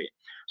country.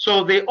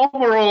 So the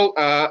overall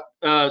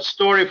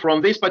story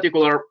from this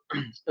particular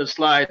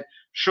slide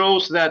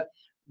shows that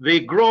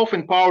the growth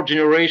in power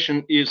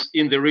generation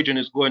in the region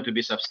is going to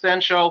be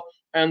substantial,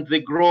 and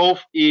the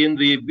growth in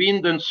the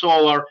wind and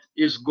solar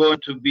is going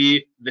to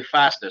be the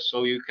fastest.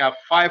 So you have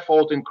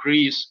 5-fold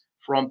increase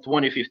from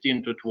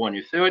 2015 to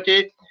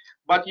 2030.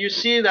 But you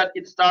see that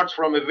it starts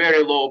from a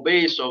very low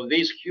base, so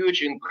this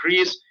huge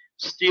increase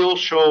still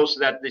shows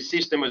that the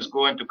system is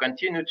going to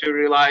continue to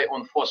rely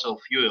on fossil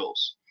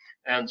fuels.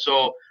 And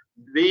so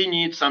they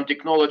need some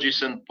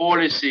technologies and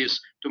policies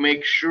to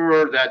make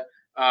sure that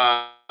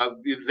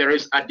there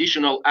is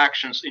additional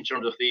actions in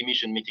terms of the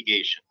emission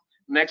mitigation.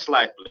 Next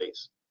slide,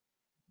 please.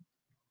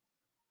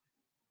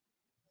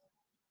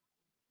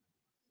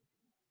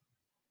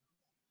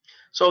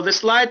 So the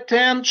slide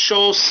 10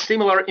 shows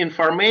similar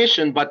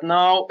information, but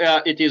now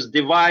it is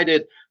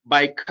divided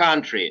by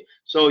country.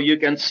 So you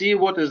can see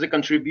what is the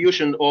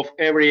contribution of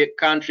every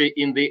country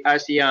in the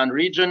ASEAN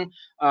region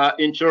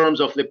in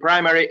terms of the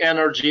primary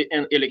energy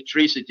and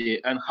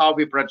electricity and how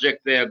we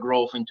project their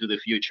growth into the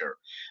future.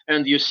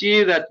 And you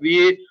see that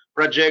we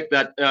project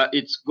that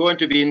it's going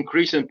to be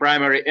increase in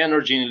primary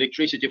energy and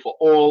electricity for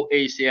all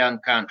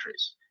ASEAN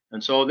countries.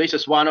 And so this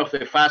is one of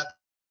the fastest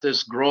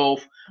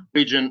growth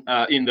region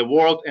in the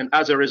world, and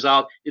as a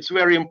result, it's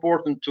very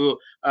important to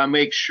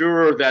make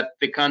sure that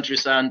the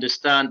countries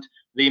understand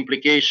the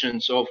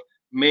implications of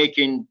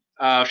making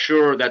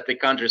sure that the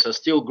countries are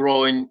still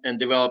growing and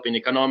developing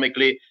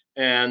economically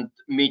and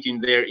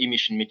meeting their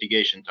emission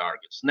mitigation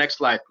targets. Next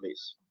slide,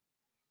 please.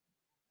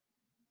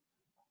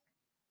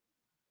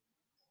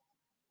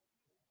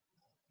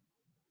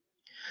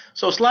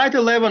 So slide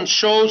 11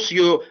 shows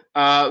you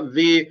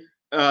the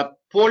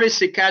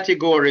policy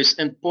categories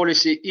and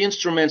policy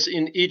instruments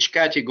in each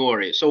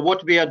category. So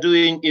what we are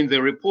doing in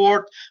the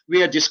report,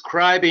 we are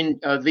describing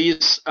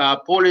these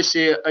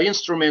policy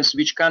instruments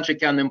which country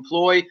can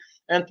employ,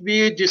 and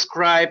we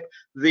describe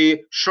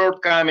the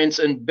shortcomings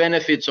and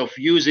benefits of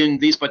using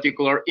these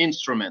particular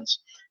instruments.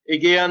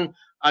 Again,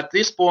 at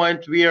this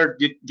point, we are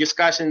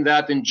discussing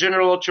that in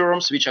general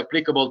terms, which are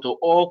applicable to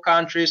all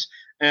countries,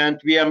 and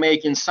we are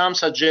making some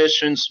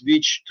suggestions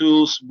which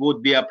tools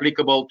would be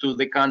applicable to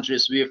the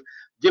countries with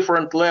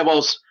different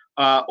levels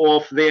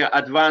of their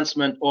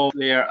advancement of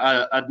their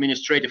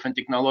administrative and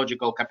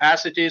technological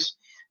capacities.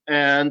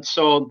 And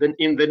so then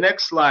in the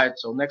next slide,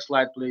 so next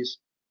slide, please.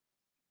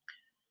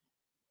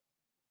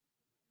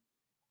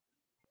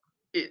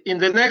 In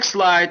the next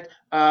slide,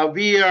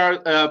 we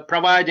are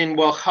providing,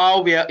 well,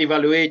 how we are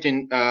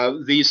evaluating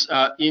these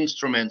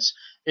instruments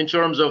in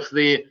terms of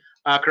the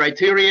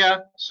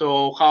criteria.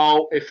 So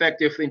how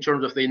effective in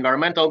terms of the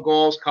environmental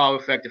goals, how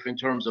effective in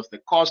terms of the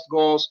cost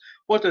goals,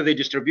 what are the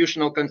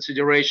distributional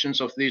considerations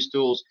of these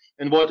tools,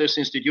 and what is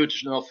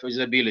institutional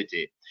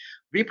feasibility.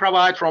 We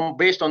provide,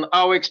 based on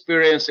our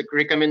experience,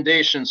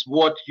 recommendations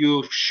what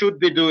you should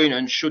be doing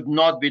and should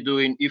not be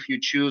doing if you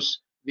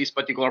choose these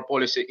particular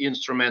policy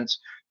instruments,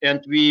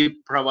 and we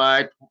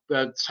provide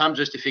some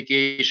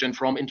justification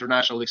from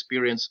international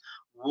experience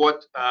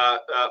what are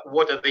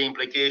the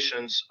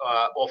implications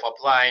of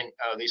applying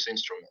these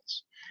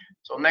instruments.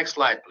 So next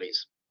slide,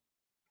 please.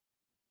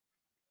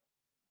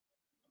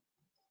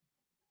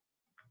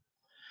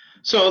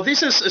 So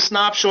this is a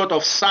snapshot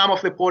of some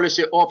of the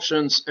policy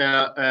options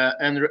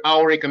and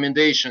our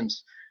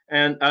recommendations.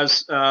 And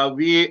as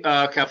we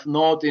have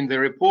noted in the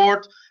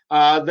report,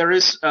 there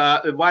is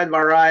a wide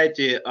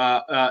variety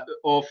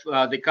of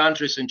the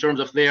countries in terms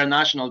of their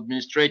national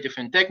administrative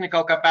and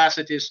technical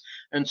capacities.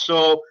 And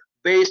so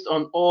based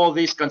on all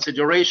these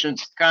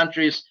considerations,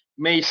 countries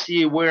may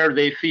see where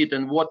they fit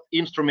and what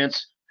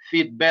instruments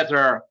fit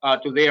better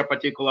to their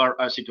particular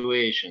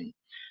situation.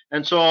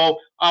 And so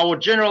our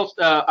general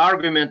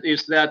argument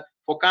is that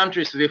for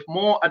countries with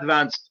more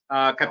advanced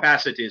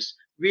capacities,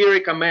 we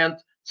recommend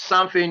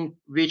something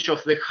which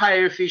of the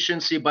higher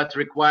efficiency but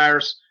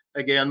requires,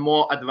 again,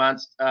 more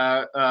advanced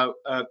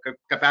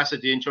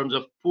capacity in terms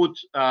of put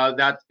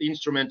that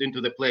instrument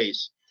into the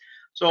place.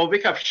 So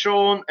we have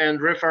shown and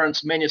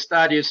referenced many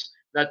studies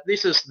that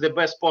this is the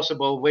best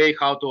possible way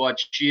how to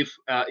achieve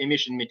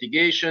emission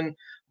mitigation,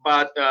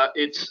 but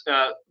it's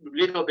a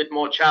little bit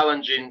more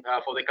challenging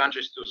for the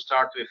countries to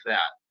start with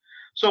that.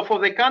 So for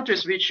the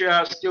countries which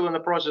are still in the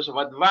process of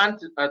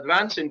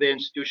advancing the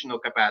institutional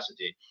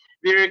capacity,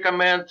 we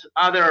recommend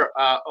other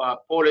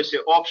policy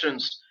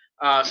options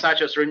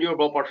such as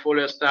renewable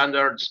portfolio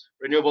standards,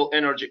 renewable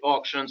energy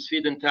auctions,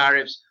 feed-in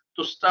tariffs,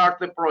 to start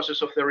the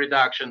process of the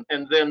reduction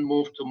and then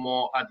move to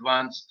more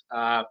advanced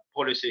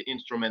policy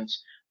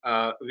instruments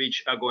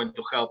which are going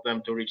to help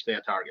them to reach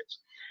their targets.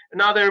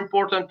 Another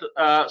important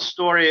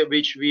story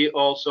which we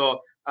also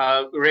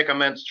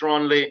recommend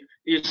strongly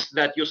is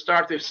that you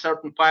start with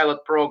certain pilot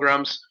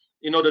programs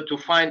in order to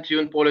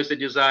fine-tune policy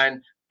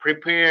design,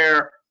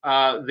 prepare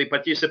the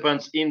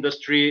participants,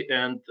 industry,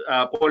 and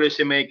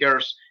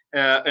policymakers,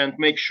 and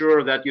make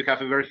sure that you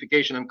have a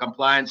verification and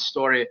compliance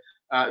story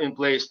in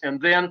place,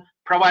 and then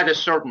provide a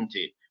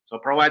certainty. So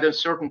provide a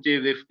certainty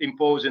with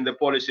imposing the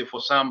policy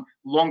for some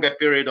longer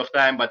period of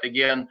time, but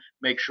again,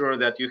 make sure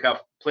that you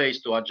have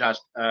place to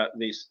adjust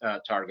these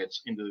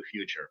targets into the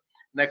future.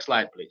 Next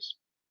slide, please.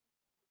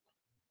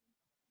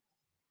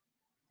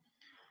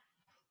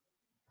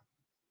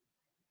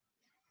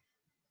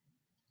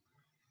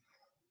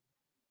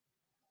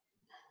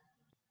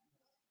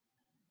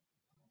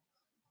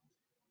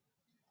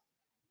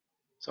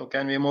 So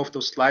can we move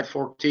to slide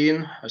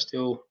 14? I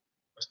still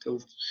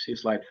see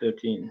slide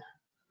 13.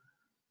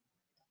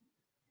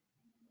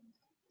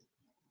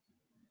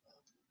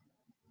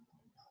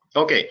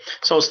 Okay,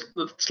 so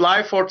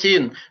slide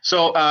 14.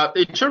 So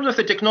in terms of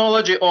the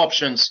technology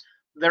options,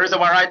 there is a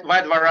wide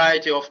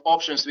variety of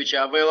options which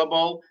are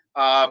available,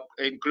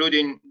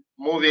 including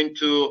moving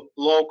to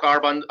low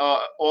carbon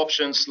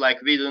options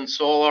like wind and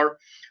solar,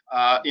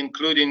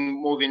 including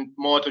moving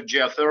more to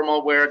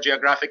geothermal where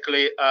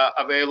geographically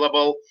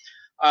available.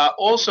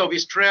 Also, we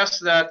stress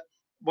that,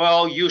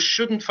 well, you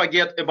shouldn't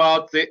forget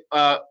about the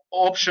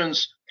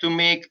options to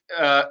make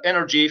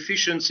energy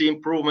efficiency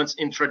improvements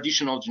in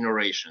traditional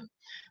generation.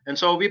 And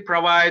so we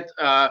provide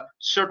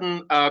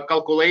certain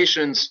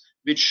calculations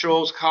which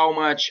shows how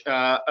much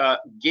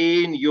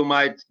gain you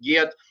might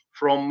get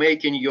from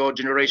making your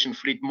generation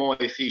fleet more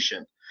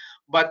efficient.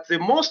 But the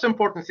most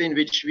important thing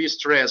which we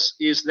stress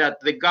is that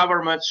the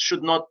governments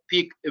should not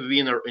pick a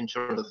winner in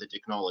terms of the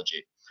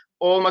technology.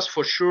 Almost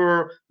for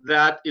sure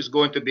that is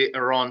going to be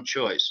a wrong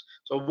choice.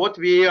 So what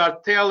we are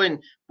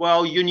telling,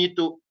 well, you need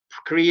to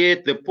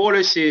create the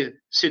policy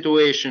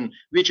situation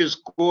which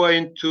is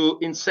going to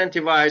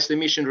incentivize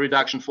emission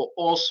reduction for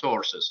all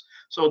sources.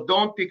 So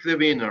don't pick the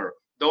winner.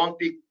 Don't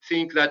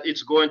think that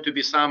it's going to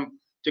be some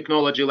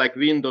technology like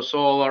wind or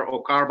solar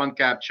or carbon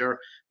capture,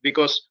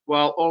 because,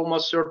 well,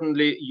 almost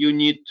certainly you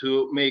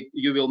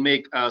will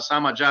make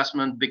some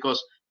adjustment,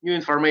 because new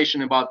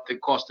information about the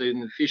cost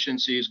and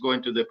efficiency is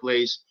going to the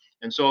place,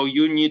 and so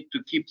you need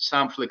to keep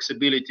some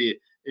flexibility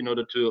in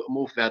order to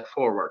move that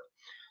forward.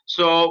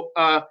 So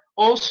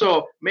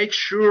also make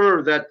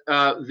sure that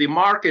the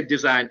market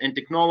design and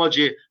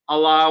technology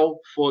allow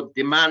for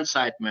demand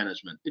side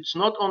management. It's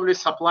not only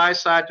supply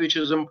side which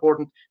is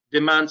important,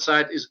 demand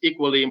side is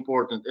equally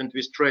important, and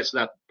we stress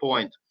that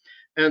point.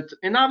 And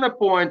another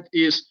point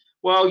is,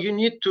 well, you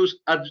need to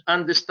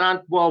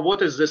understand, well,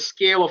 what is the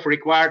scale of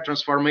required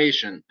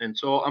transformation. And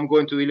so I'm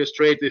going to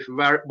illustrate with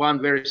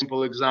one very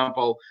simple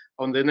example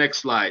on the next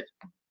slide,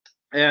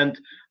 and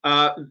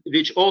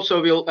which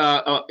also will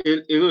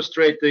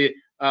illustrate the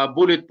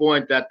bullet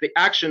point that the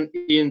action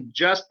in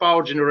just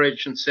power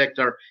generation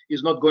sector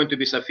is not going to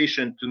be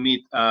sufficient to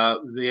meet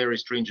very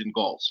stringent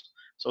goals.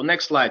 So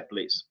next slide,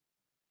 please.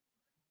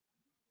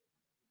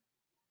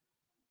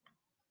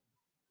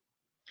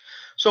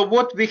 So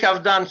what we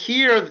have done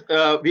here,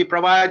 we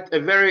provide a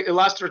very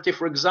illustrative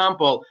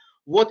example.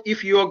 What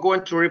if you are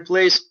going to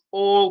replace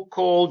all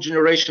coal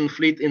generation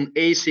fleet in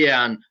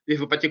ASEAN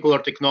with a particular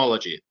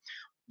technology?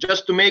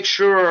 Just to make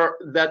sure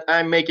that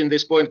I'm making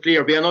this point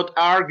clear, we are not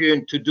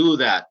arguing to do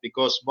that,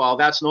 because, well,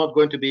 that's not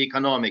going to be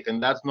economic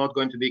and that's not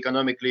going to be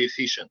economically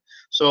efficient.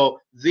 So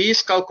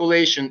this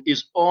calculation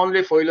is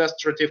only for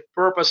illustrative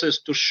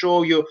purposes to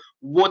show you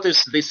what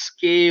is the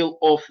scale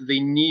of the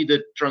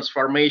needed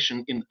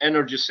transformation in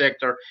energy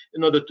sector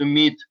in order to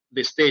meet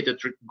the stated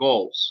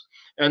goals.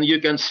 And you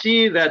can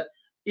see that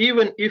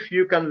even if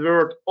you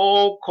convert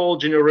all coal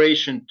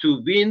generation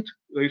to wind,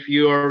 if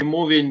you are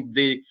removing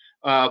the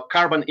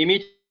carbon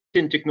emitting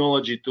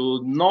technology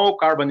to no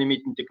carbon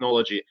emitting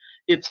technology,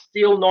 it's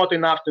still not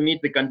enough to meet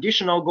the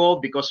conditional goal,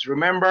 because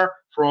remember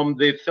from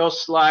the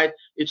first slide,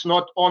 it's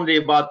not only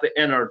about the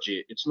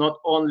energy, it's not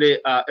only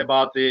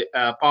about the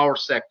power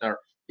sector,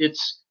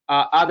 it's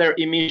other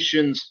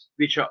emissions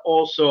which are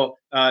also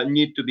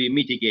need to be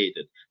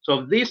mitigated.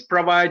 So this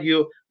provides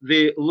you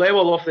the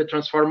level of the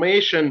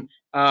transformation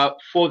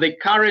for the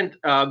current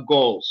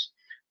goals.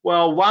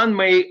 Well, one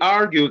may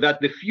argue that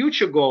the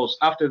future goals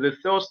after the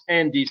first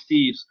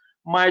NDCs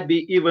might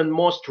be even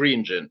more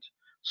stringent.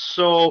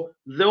 So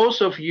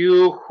those of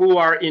you who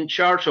are in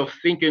charge of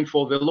thinking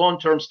for the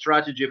long-term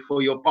strategy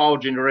for your power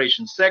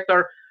generation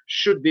sector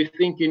should be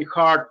thinking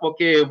hard,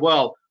 okay,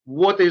 well,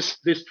 what is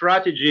the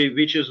strategy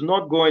which is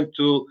not going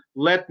to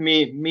let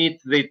me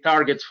meet the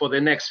targets for the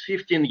next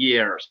 15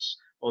 years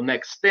or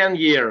next 10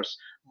 years,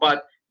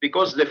 but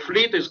because the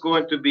fleet is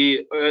going to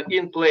be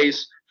in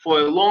place for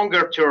a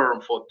longer term,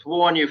 for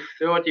 20,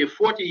 30,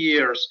 40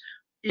 years,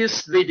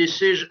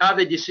 are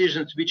the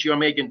decisions which you're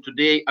making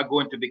today are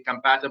going to be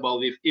compatible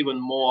with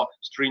even more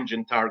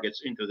stringent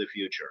targets into the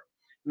future.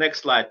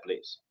 Next slide,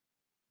 please.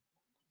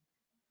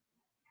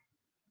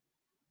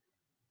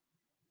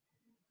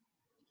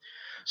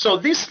 So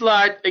this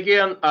slide,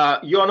 again,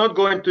 you're not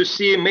going to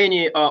see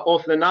many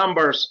of the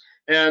numbers,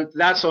 and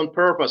that's on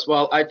purpose.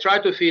 Well, I try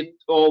to fit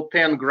all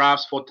 10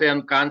 graphs for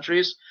 10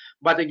 countries,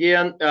 but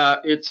again,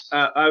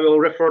 I will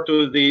refer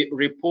to the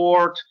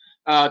report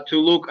to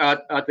look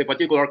at the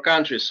particular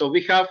countries. So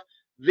we have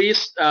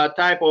this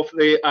type of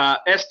the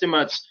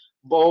estimates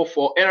both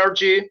for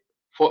energy,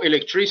 for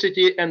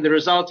electricity, and the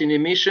resulting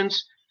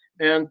emissions.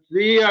 And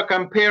we are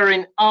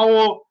comparing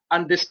our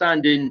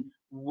understanding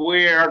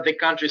where the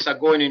countries are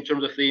going in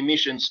terms of the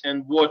emissions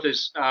and what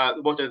is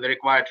the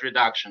required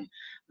reduction.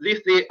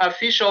 With the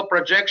official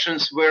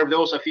projections, where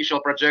those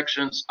official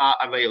projections are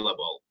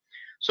available.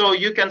 So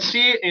you can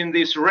see in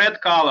this red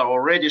color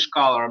or reddish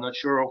color, I'm not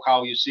sure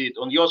how you see it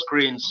on your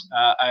screens,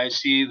 I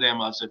see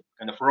them as a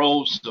kind of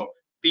rose or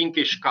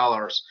pinkish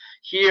colors.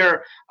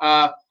 Here,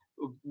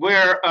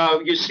 where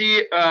you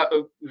see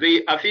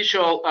the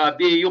official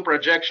BAU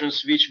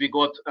projections which we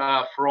got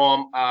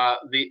from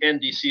the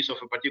NDCs of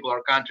a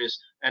particular countries,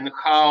 and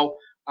how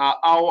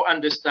our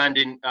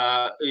understanding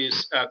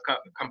is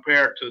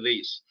compared to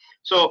these.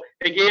 So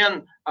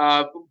again,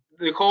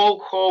 the whole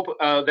hope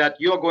that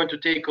you're going to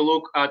take a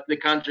look at the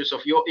countries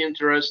of your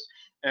interest,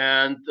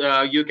 and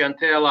you can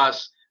tell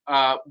us,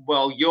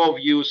 well, your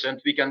views, and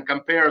we can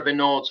compare the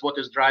notes, what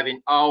is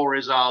driving our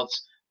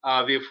results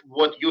with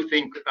what you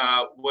think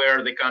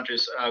where the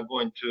countries are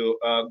going to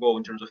go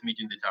in terms of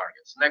meeting the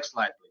targets. Next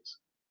slide, please.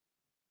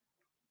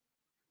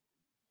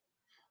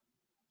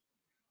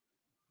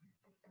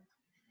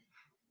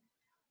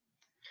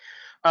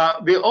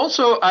 We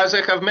also, as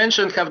I have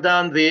mentioned, have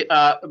done the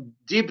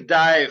deep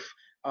dive,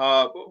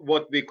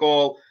 what we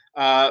call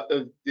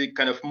the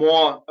kind of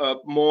more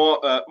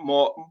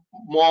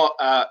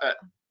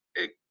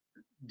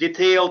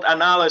detailed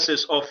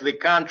analysis of the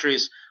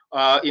countries,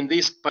 in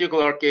this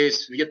particular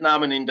case,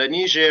 Vietnam and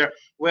Indonesia,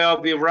 where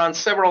we run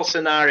several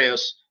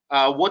scenarios.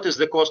 What is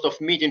the cost of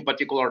meeting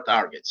particular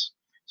targets?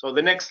 So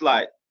the next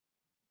slide.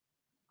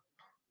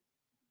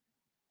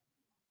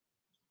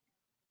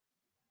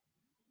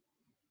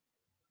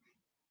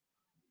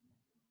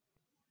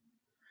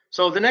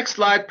 So the next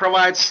slide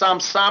provides some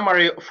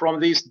summary from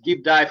these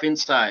deep dive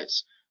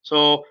insights.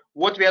 So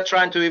what we are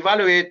trying to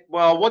evaluate,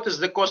 well, what is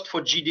the cost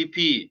for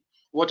GDP?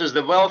 What is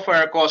the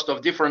welfare cost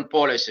of different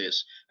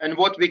policies? And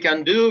what we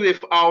can do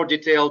with our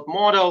detailed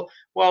model,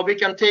 well, we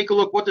can take a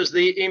look, what is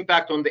the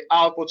impact on the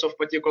outputs of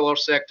particular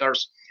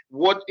sectors?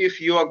 What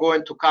if you are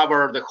going to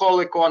cover the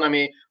whole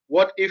economy?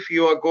 What if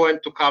you are going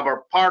to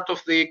cover part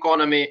of the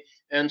economy?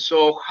 And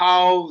so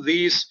how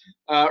these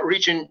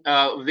reaching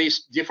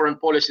these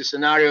different policy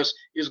scenarios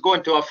is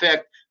going to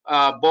affect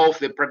both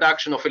the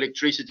production of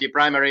electricity,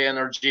 primary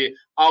energy,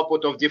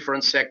 output of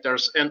different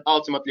sectors, and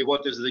ultimately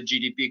what is the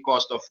GDP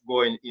cost of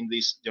going in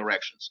these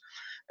directions.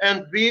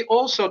 And we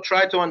also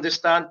try to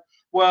understand,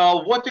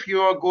 well, what if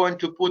you are going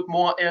to put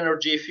more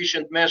energy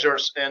efficient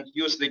measures and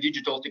use the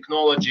digital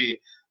technology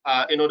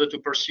in order to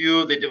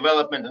pursue the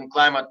development and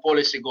climate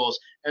policy goals,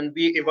 and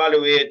we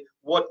evaluate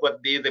what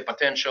would be the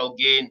potential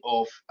gain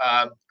of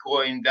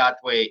going that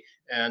way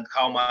and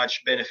how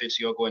much benefits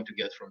you're going to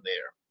get from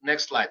there.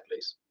 Next slide,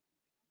 please.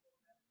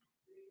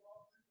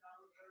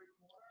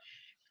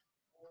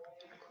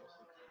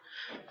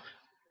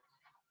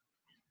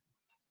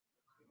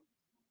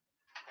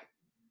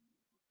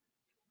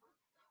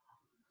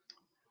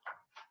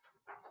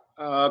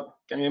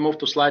 Can we move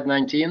to slide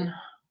 19?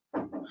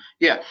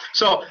 Yeah,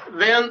 so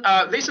then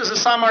this is a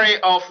summary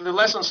of the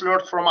lessons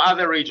learned from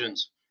other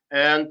regions.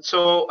 And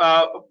so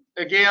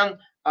again,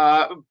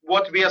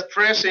 what we are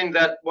stressing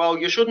that, well,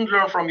 you shouldn't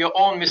learn from your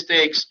own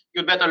mistakes,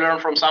 you better learn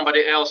from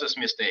somebody else's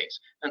mistakes.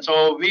 And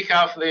so we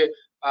have the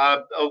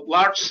a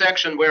large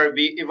section where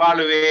we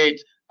evaluate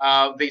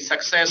the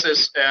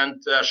successes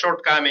and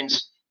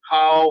shortcomings,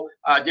 how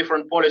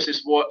different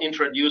policies were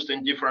introduced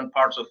in different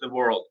parts of the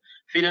world.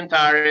 Feed-in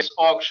tariffs,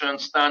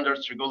 auctions,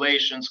 standards,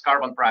 regulations,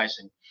 carbon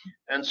pricing.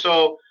 And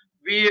so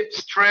we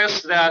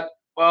stress that,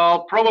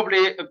 well,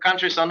 probably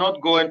countries are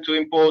not going to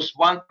impose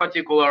one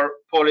particular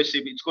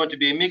policy. It's going to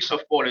be a mix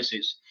of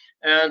policies.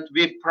 And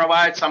we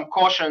provide some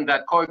caution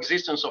that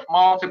coexistence of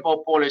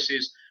multiple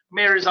policies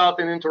may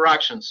result in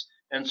interactions.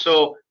 And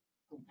so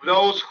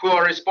those who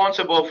are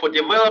responsible for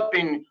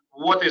developing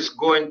what is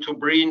going to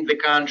bring the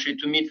country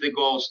to meet the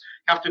goals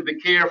have to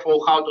be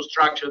careful how to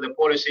structure the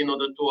policy in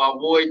order to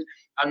avoid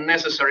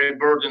unnecessary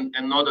burden,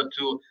 in order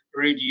to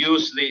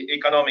reduce the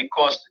economic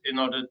cost in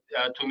order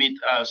to meet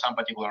some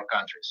particular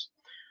countries.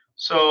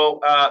 So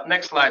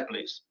next slide,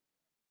 please.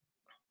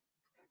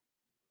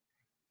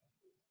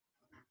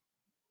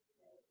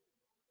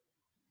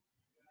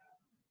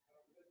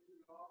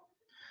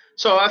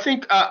 So I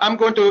think I'm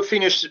going to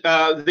finish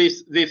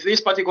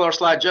this particular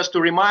slide just to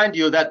remind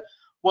you that,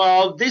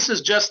 well, this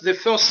is just the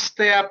first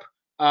step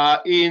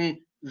in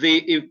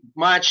the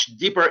much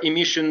deeper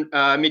emission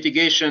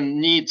mitigation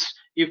needs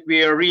if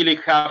we really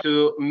have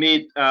to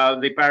meet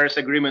the Paris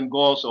Agreement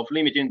goals of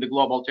limiting the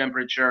global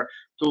temperature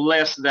to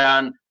less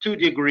than 2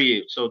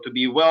 degrees. So to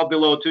be well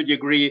below 2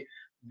 degrees,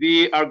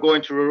 we are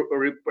going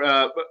to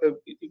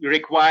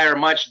require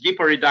much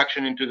deeper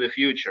reduction into the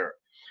future.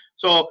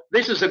 So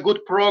this is a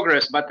good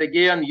progress, but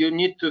again, you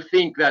need to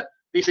think that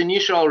this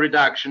initial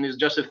reduction is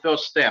just a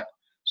first step.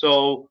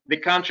 So the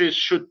countries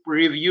should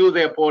review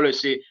their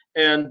policy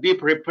and be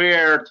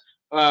prepared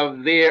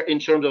there in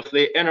terms of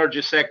the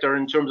energy sector,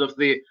 in terms of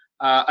the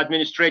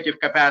administrative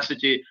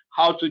capacity,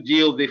 how to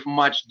deal with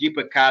much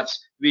deeper cuts,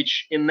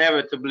 which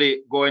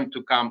inevitably going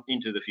to come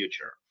into the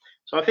future.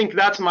 So I think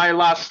that's my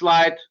last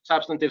slide,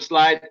 substantive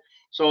slide.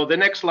 So the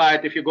next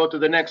slide, if you go to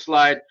the next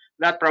slide,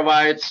 that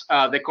provides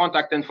the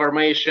contact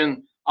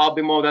information. I'll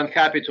be more than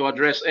happy to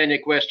address any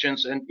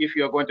questions, and if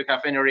you're going to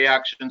have any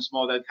reactions,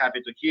 more than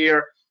happy to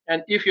hear.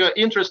 And if you're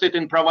interested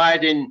in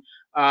providing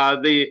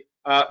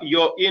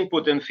your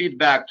input and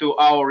feedback to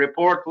our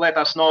report, let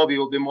us know. We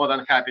will be more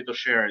than happy to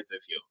share it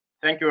with you.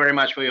 Thank you very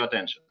much for your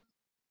attention.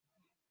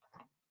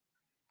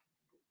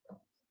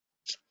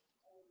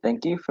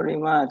 Thank you very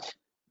much,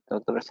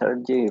 Dr.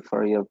 Sergey,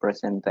 for your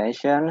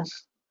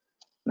presentations.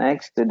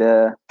 Next to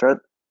the third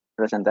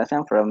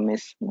presentation from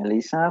Ms.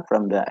 Melissa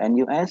from the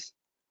NUS.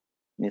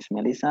 Ms.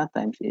 Melissa,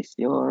 time is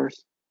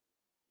yours.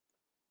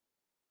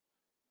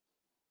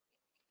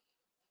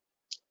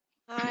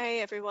 Hi,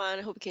 everyone.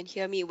 I hope you can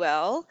hear me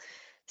well.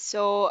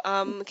 So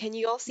can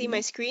you all see my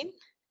screen?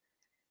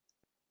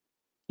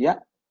 Yeah.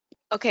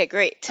 Okay,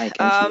 great. I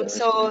can see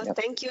So yep.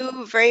 thank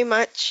you very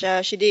much,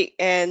 Shadiq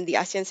and the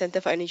ASEAN Center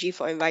for Energy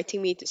for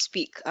inviting me to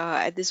speak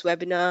at this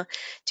webinar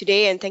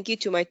today. And thank you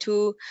to my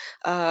two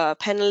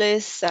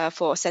panelists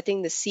for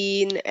setting the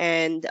scene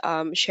and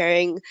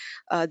sharing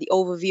the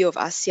overview of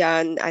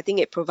ASEAN. I think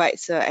it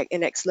provides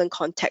an excellent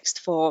context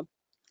for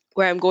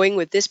where I'm going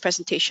with this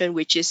presentation,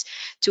 which is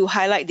to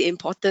highlight the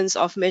importance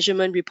of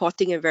measurement,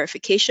 reporting, and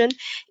verification.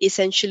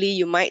 Essentially,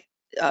 you might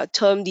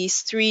term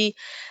these three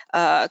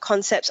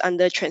concepts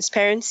under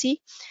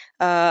transparency.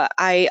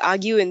 I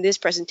argue in this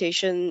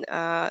presentation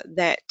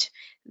that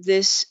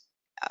this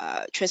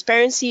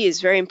transparency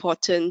is very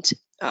important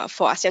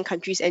for ASEAN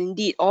countries, and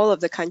indeed all of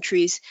the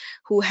countries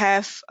who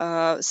have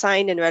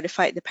signed and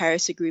ratified the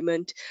Paris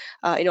Agreement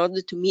in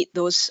order to meet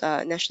those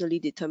nationally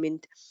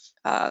determined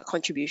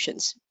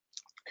contributions.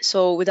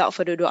 So without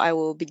further ado, I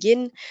will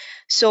begin.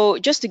 So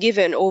just to give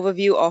an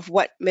overview of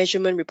what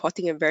measurement,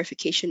 reporting, and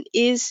verification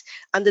is,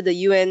 under the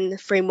UN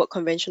Framework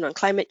Convention on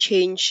Climate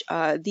Change,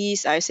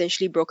 these are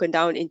essentially broken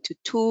down into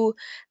two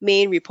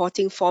main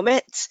reporting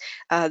formats.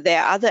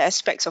 There are other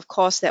aspects, of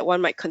course, that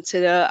one might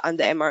consider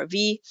under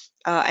MRV.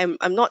 I'm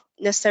not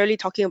necessarily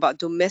talking about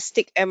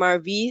domestic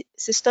MRV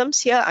systems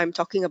here. I'm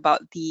talking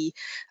about the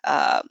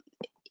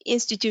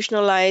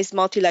institutionalized,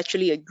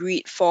 multilaterally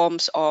agreed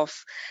forms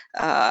of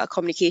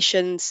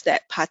communications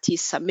that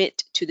parties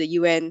submit to the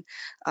UN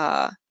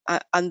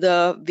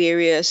under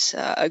various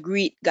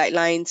agreed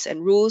guidelines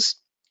and rules.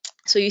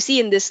 So you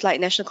see in this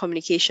slide, national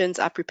communications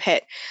are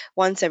prepared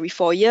once every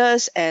 4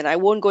 years, and I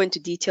won't go into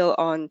detail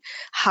on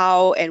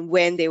how and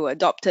when they were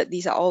adopted.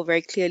 These are all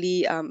very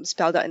clearly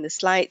spelled out in the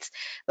slides.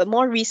 But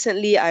more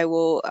recently, I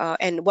will,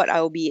 and what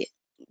I will be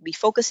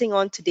focusing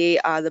on today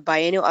are the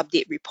biennial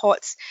update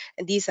reports,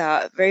 and these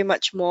are very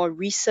much more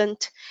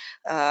recent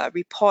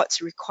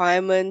reports,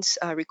 requirements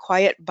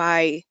required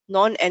by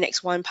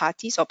non-Annex 1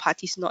 parties or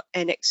parties not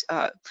Annex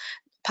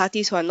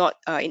parties who are not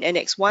in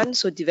Annex 1,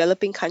 so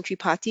developing country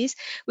parties,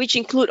 which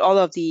include all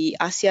of the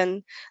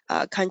ASEAN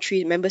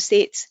country member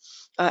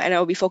states, and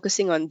I'll be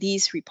focusing on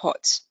these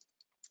reports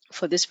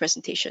for this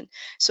presentation.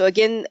 So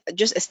again,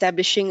 just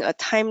establishing a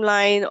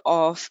timeline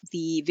of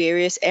the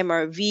various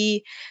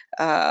MRV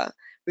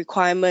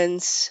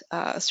requirements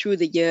through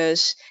the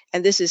years,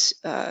 and this is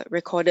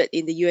recorded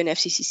in the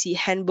UNFCCC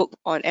Handbook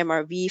on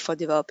MRV for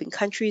developing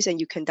countries, and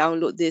you can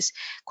download this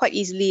quite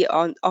easily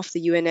off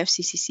the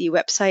UNFCCC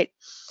website.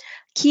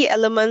 Key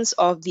elements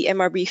of the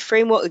MRV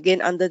framework,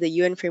 again under the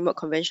UN Framework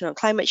Convention on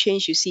Climate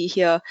Change, you see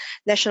here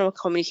national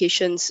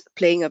communications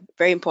playing a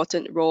very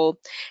important role,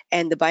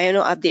 and the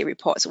biennial update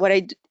reports.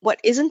 What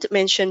isn't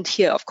mentioned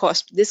here, of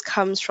course, this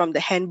comes from the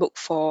handbook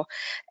for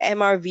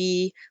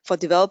MRV for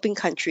developing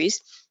countries,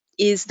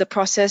 is the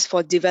process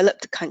for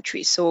developed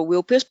countries. So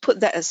we'll just put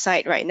that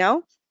aside right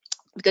now,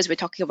 because we're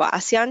talking about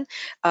ASEAN,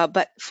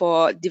 but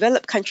for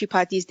developed country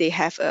parties, they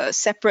have a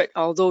separate,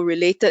 although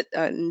related,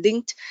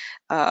 linked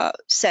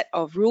set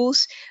of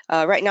rules.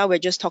 Right now, we're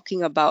just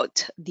talking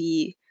about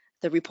the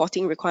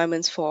reporting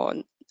requirements for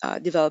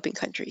developing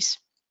countries.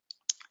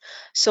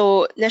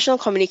 So national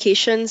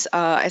communications,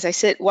 as I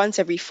said, once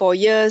every 4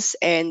 years,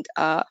 and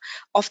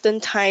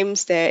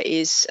oftentimes there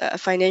is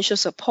financial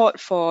support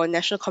for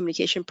national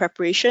communication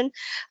preparation,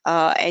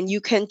 and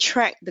you can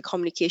track the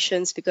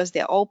communications because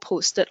they're all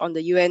posted on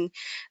the UN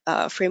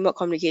Framework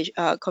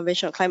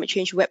Convention on Climate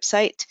Change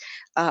website.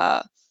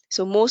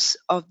 So most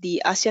of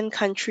the ASEAN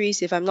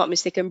countries, if I'm not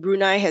mistaken,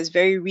 Brunei has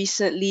very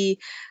recently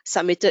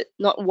submitted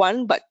not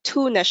one, but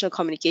two national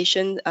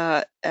communications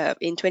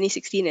in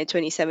 2016 and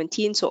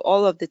 2017. So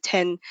all of the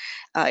 10,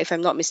 if I'm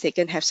not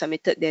mistaken, have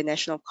submitted their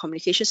national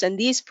communications. And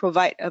these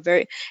provide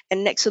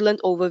an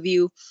excellent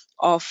overview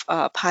of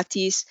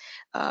parties'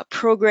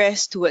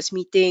 progress towards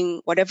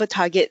meeting whatever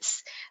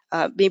targets,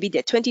 maybe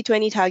their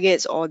 2020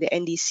 targets or their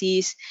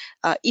NDCs,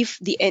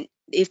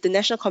 if the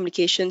national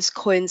communications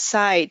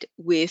coincide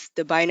with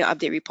the biennial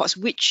update reports,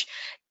 which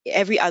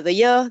every other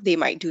year they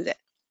might do that.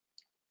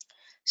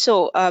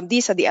 So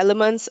these are the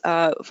elements.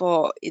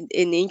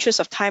 In the interest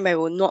of time, I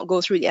will not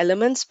go through the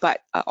elements, but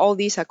all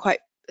these are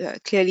quite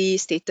clearly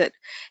stated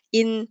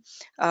in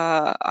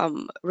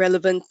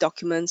relevant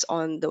documents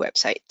on the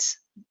websites.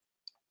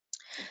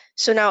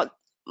 So now,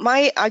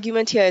 my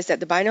argument here is that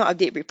the biennial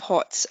update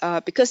reports,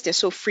 because they're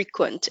so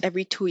frequent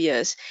every 2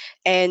 years,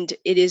 and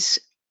it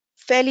is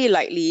fairly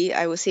likely,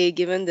 I would say,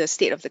 given the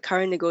state of the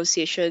current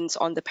negotiations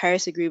on the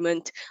Paris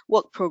Agreement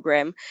work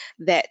program,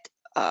 that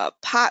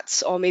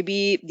parts or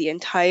maybe the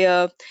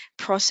entire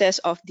process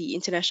of the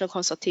international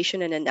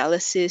consultation and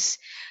analysis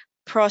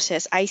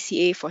process,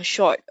 ICA for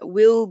short,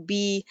 will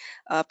be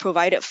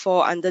provided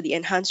for under the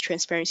Enhanced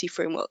Transparency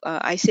Framework.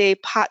 I say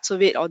parts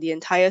of it or the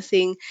entire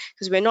thing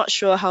because we're not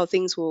sure how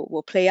things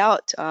will play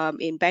out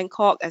in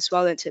Bangkok as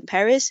well as in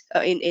Paris,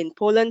 in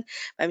Poland,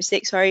 my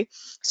mistake, sorry.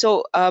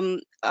 So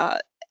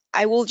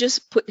I will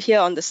just put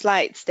here on the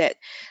slides that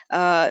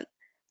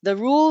the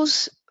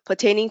rules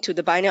pertaining to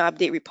the biennial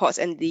update reports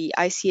and the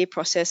ICA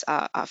process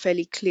are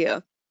fairly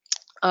clear.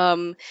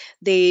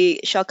 They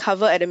shall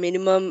cover at a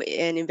minimum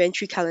an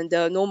inventory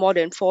calendar no more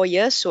than 4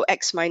 years, so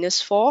X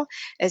minus 4,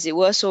 as it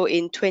were. So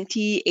in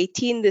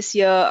 2018, this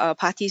year,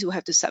 parties will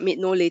have to submit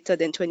no later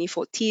than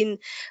 2014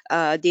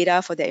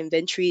 data for their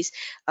inventories.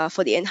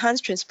 For the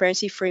enhanced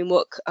transparency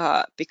framework,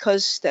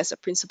 because there's a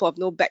principle of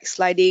no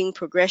backsliding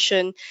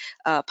progression,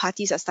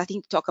 parties are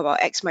starting to talk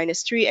about X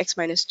minus 3, X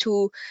minus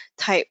 2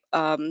 type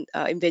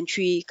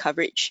inventory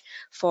coverage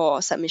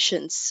for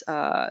submissions.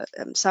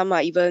 Some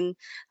are even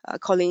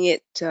calling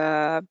it,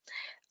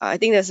 I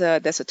think there's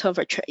a term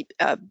for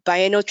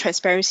biennial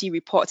transparency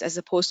reports as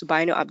opposed to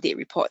biennial update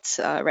reports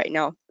right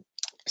now.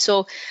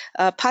 So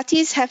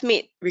parties have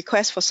made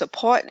requests for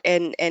support,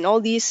 and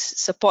all these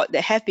support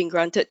that have been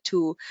granted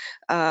to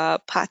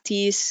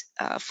parties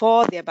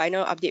for their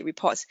biennial update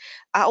reports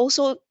are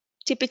also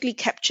typically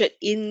captured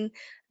in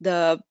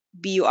the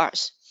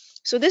BURs.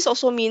 So this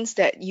also means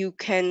that you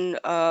can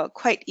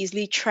quite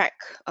easily track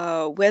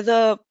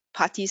whether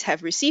parties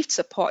have received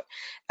support,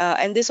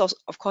 and this also,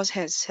 of course,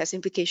 has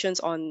implications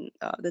on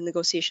the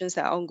negotiations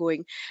that are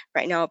ongoing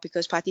right now,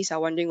 because parties are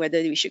wondering whether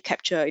we should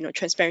capture,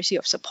 transparency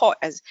of support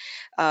as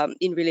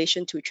in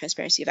relation to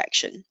transparency of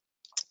action.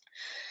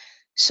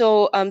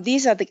 So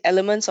these are the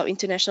elements of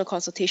international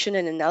consultation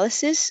and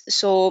analysis.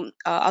 So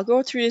I'll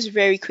go through this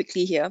very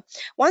quickly here.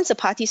 Once a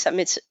party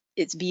submits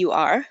its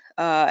BUR,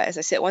 as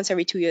I said, once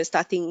every 2 years,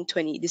 starting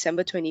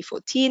December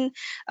 2014,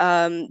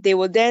 it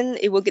will then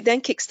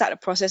kickstart a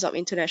process of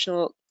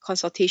international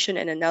consultation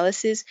and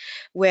analysis,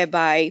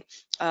 whereby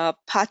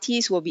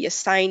parties will be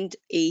assigned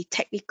a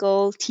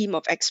technical team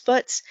of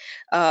experts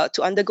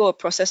to undergo a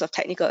process of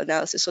technical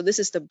analysis. So this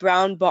is the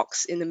brown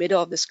box in the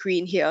middle of the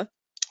screen here.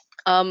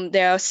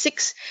 There are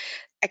 6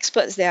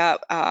 experts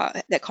that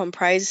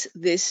comprise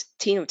this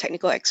team of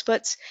technical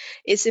experts.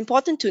 It's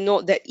important to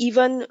note that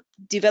even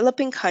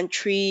developing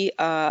country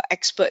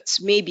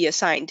experts may be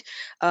assigned.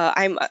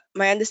 My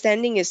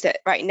understanding is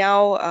that right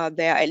now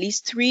there are at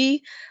least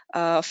 3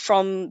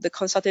 from the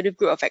consultative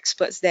group of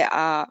experts that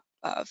are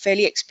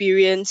fairly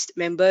experienced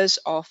members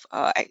of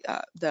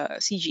the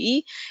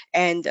CGE,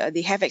 and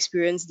they have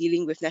experience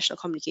dealing with national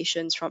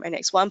communications from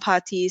Annex 1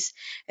 parties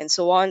and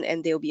so on,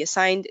 and they'll be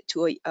assigned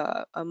to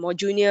a more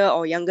junior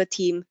or younger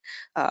team,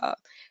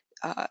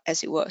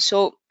 as it were.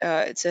 So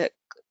it's a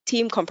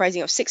team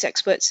comprising of 6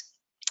 experts.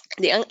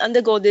 They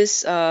undergo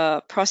this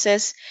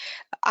process,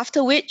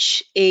 after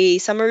which a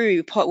summary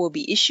report will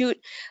be issued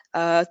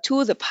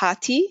to the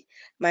party.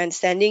 My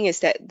understanding is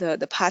that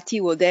the party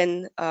will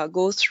then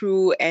go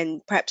through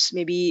and perhaps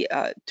maybe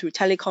through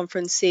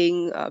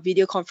teleconferencing,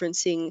 video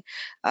conferencing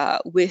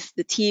with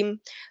the team,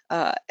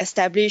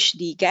 establish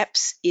the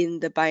gaps in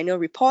the biennial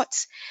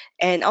reports.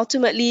 And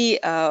ultimately,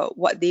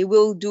 what they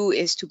will do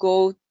is to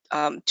go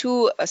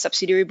to a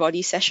subsidiary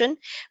body session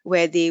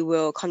where they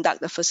will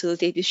conduct the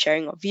facilitative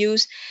sharing of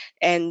views.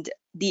 And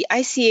the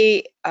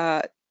ICA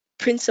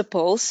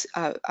principles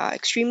are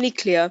extremely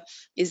clear,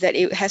 is that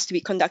it has to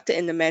be conducted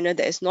in a manner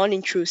that is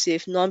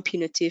non-intrusive,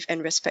 non-punitive,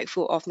 and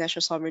respectful of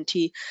national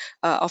sovereignty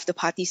of the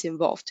parties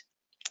involved.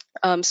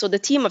 So the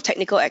team of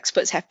technical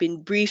experts have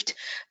been briefed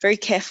very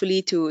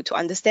carefully to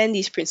understand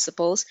these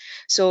principles.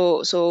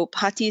 So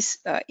parties,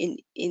 in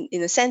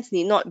a sense,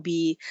 need not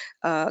be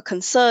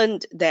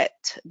concerned that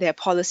their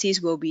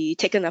policies will be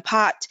taken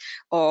apart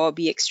or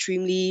be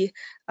extremely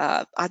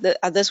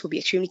others will be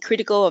extremely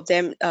critical of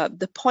them.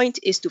 The point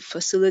is to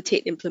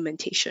facilitate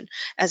implementation,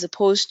 as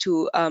opposed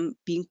to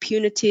being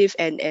punitive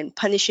and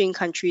punishing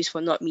countries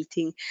for not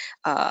meeting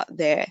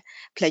their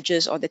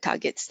pledges or the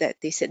targets that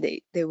they said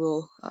they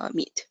will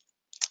meet.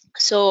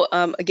 So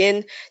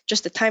again,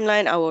 just the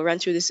timeline, I will run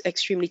through this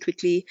extremely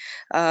quickly.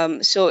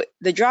 So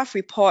the draft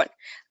report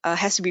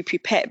has to be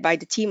prepared by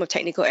the team of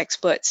technical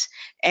experts,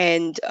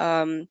 and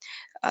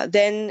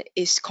then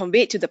is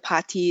conveyed to the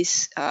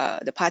parties,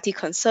 the party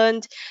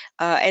concerned,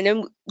 and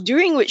then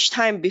during which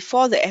time,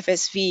 before the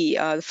FSV,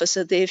 the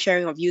facilitative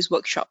sharing of views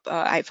workshop,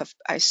 I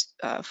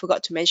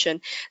forgot to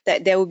mention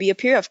that there will be a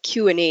period of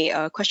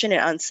Q&A, question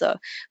and answer,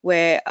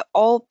 where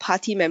all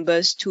party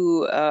members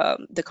to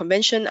the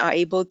convention are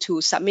able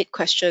to submit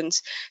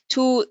questions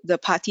to the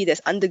party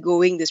that's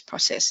undergoing this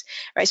process,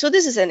 right? So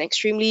this is an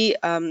extremely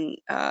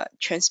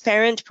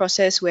transparent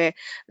process where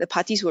the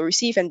parties will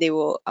receive and they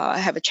will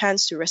have a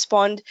chance to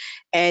respond.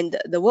 And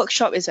the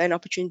workshop is an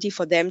opportunity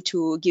for them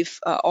to give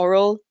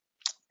oral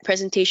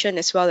presentation,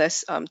 as well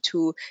as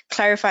to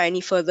clarify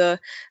any further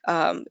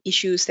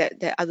issues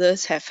that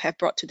others have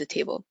brought to the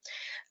table.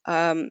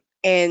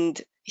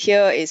 And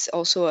here is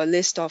also a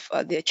list of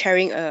the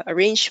chairing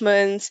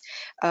arrangements.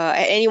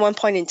 At any one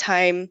point in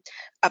time,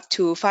 up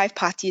to 5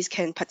 parties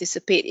can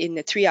participate in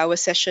a 3-hour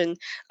session.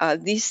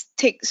 These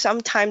take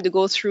some time to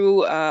go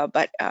through,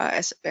 but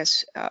as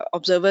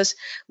observers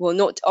will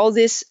note, all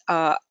these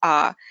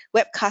are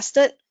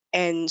webcasted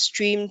and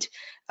streamed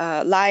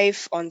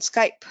live on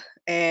Skype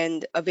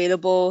and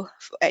available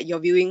at your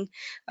viewing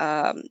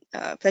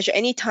pleasure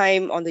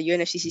anytime on the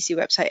UNFCCC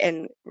website,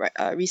 and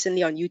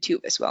recently on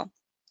YouTube as well.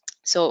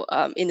 So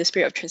in the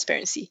spirit of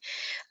transparency.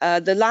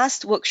 The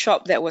last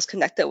workshop that was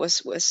conducted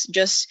was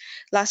just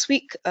last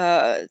week,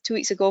 2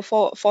 weeks ago,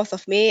 4th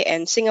of May,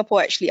 and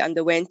Singapore actually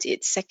underwent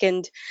its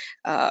second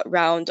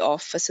round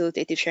of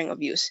facilitative sharing of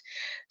views.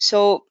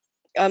 So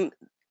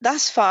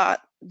thus far,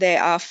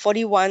 there are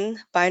 41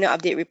 biennial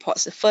update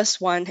reports, the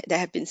first one that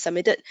have been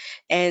submitted,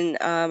 and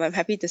I'm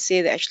happy to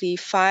say that actually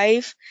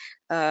 5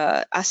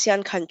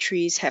 ASEAN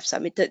countries have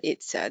submitted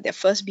their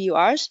first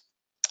BURs.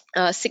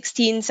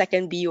 16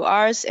 second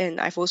BURs, and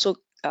I've also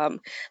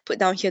put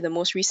down here the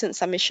most recent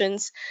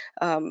submissions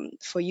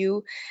for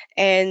you.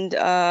 And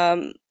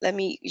let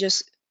me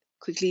just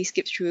quickly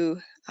skip through.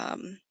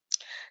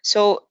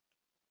 So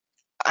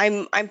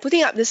I'm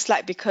putting up this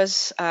slide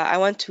because I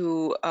want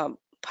to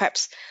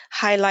perhaps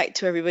highlight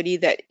to everybody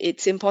that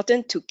it's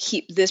important to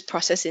keep this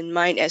process in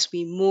mind as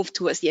we move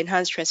towards the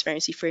enhanced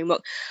transparency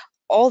framework.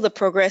 All the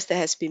progress that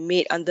has been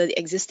made under the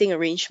existing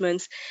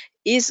arrangements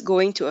is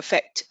going to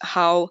affect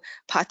how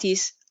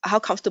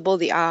comfortable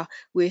they are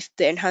with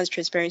the enhanced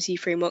transparency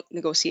framework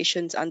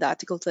negotiations under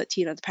Article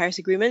 13 of the Paris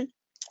Agreement.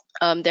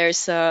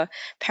 There's a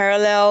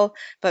parallel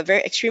but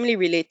very extremely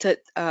related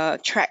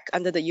track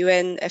under the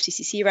UN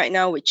FCCC right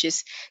now, which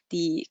is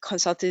the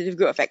consultative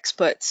group of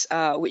experts,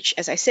 which,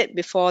 as I said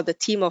before, the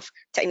team of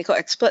technical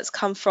experts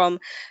come from.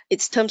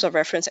 Its terms of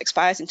reference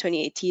expires in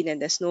 2018,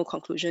 and there's no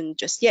conclusion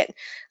just yet.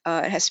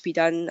 It has to be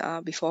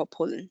done before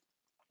Poland.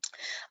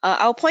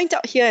 I'll point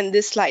out here in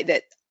this slide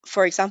that,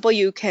 for example,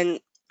 you can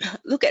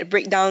look at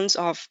breakdowns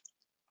of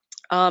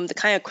the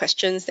kind of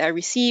questions that I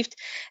received,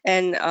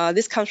 and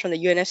this comes from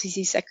the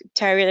UNFCCC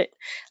Secretariat.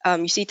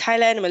 You see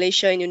Thailand,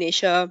 Malaysia,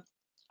 Indonesia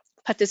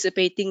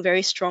participating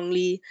very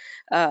strongly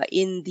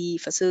in the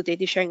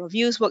facilitative sharing of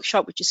views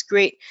workshop, which is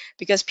great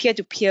because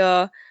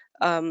peer-to-peer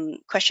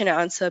question and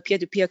answer,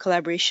 peer-to-peer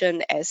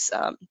collaboration, as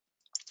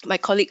my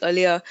colleague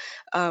earlier,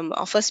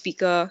 our first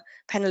speaker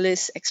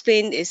panelist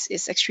explained,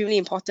 is extremely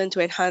important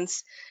to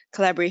enhance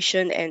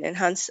collaboration and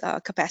enhance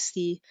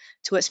capacity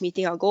towards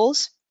meeting our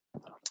goals.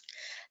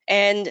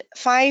 And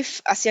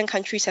 5 ASEAN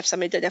countries have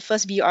submitted their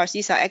first BURs.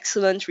 These are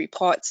excellent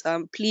reports.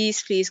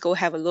 Please go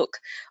have a look.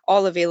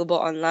 All available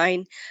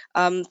online.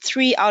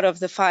 3 out of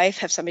the 5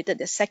 have submitted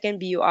their second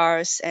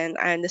BURs, and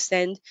I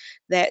understand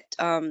that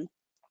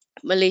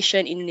Malaysia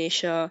and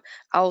Indonesia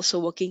are also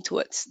working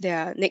towards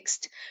their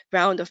next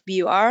round of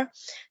BUR.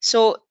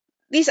 So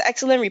these are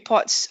excellent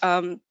reports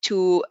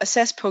to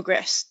assess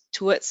progress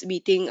towards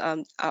meeting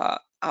our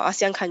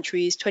ASEAN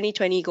countries'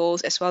 2020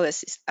 goals as well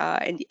as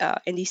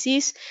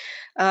NDCs.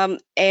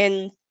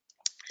 And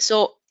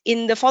so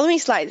in the following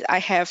slides, I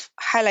have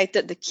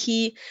highlighted the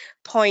key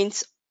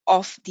points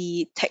of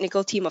the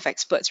technical team of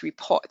experts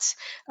reports,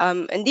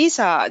 and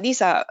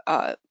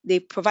they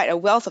provide a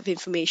wealth of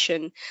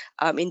information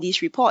in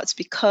these reports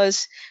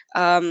because,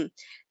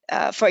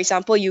 for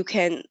example, you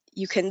can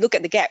look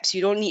at the gaps.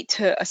 You don't need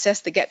to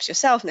assess the gaps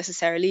yourself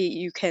necessarily.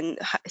 You can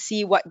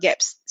see what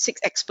gaps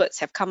 6 experts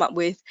have come up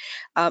with,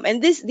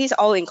 and these are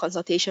all in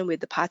consultation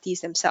with the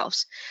parties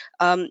themselves.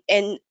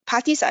 And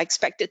parties are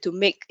expected to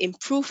make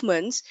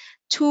improvements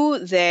to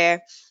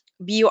their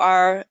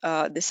BUR,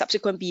 the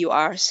subsequent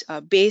BURs,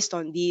 based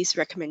on these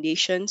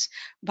recommendations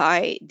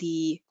by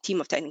the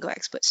team of technical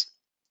experts.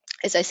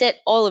 As I said,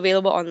 all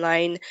available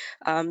online.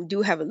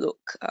 Do have a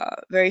look.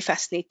 Very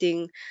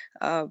fascinating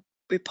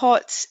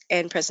reports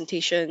and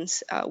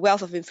presentations,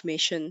 wealth of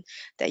information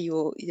that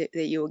you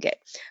will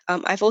get.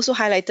 I've also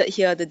highlighted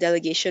here the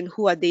delegation,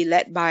 who are they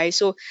led by.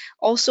 So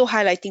also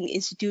highlighting the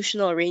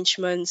institutional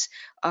arrangements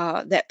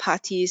that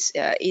parties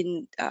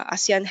in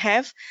ASEAN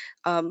have.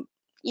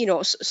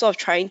 Sort of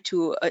trying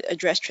to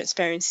address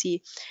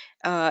transparency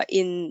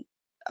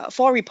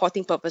for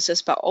reporting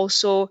purposes, but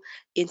also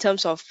in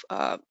terms of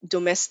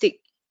domestic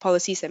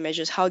policies and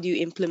measures. How do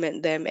you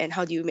implement them, and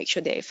how do you make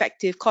sure they're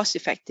effective, cost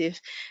effective,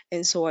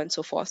 and so on and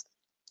so forth.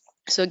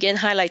 So again,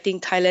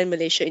 highlighting Thailand,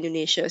 Malaysia,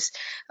 Indonesia's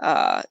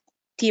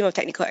team of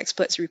technical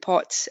experts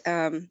reports,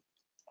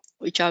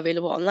 which are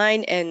available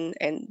online, and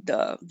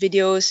the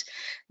videos,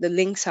 the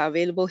links are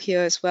available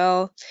here as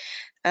well.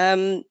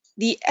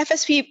 The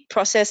FSP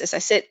process, as I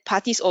said,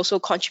 parties also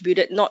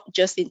contributed, not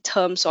just in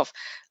terms of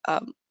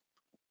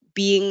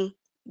being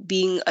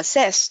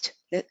assessed,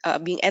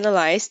 being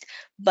analyzed,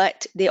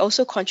 but they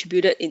also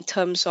contributed in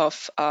terms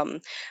of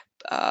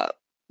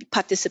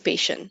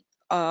participation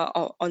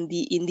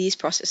in these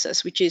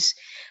processes, which is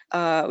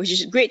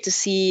great to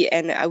see,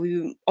 and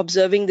we're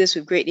observing this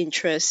with great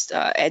interest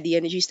at the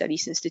Energy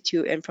Studies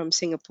Institute and from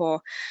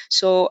Singapore.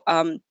 So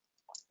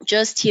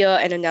just here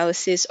an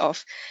analysis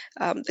of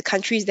the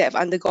countries that have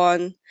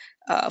undergone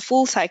a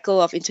full cycle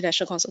of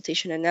international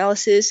consultation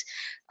analysis.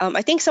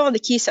 I think some of the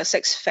key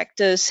success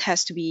factors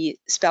has to be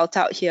spelled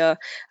out here.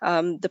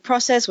 The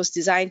process was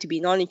designed to be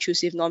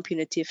non-intrusive,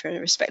 non-punitive, and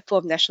respectful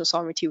of national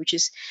sovereignty, which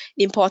is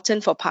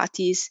important for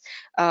parties,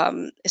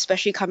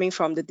 especially coming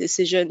from the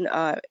decision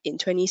in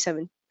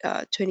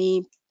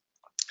 2017.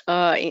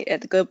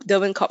 At the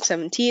Durban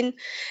COP17,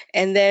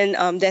 and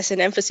then there's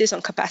an emphasis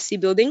on capacity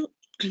building,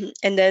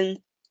 and then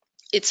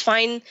it's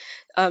fine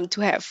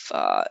to have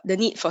the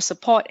need for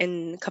support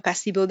and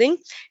capacity building,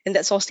 and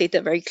that's all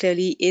stated very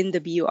clearly in the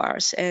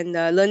BURs. And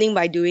learning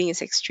by doing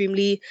is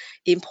extremely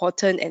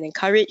important and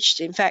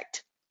encouraged, in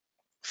fact,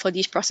 for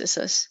these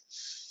processes.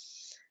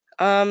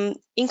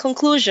 In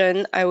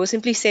conclusion, I will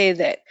simply say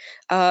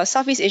that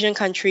Southeast Asian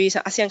countries,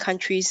 ASEAN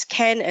countries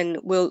can and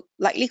will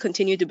likely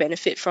continue to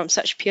benefit from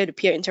such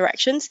peer-to-peer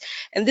interactions,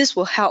 and this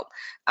will help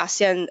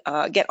ASEAN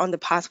get on the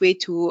pathway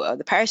to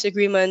the Paris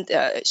Agreement,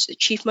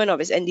 achievement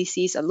of its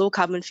NDCs, a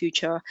low-carbon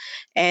future,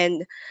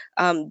 and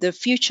the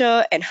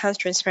future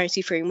enhanced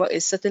transparency framework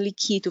is certainly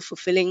key to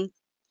fulfilling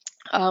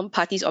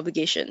parties'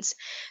 obligations.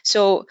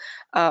 So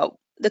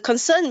the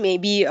concern may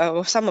be,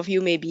 of some of you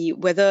may be,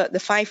 whether the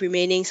 5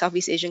 remaining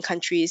Southeast Asian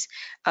countries,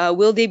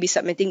 will they be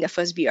submitting their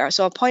first BR?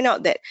 So I'll point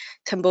out that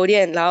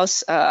Cambodia and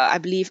Laos, I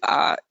believe,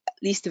 are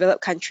least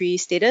developed country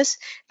status,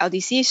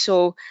 LDC.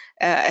 So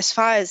as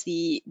far as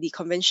the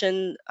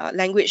convention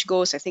language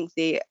goes, I think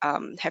they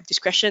have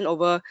discretion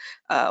over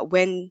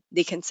when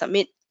they can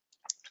submit.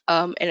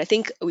 And I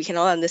think we can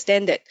all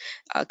understand that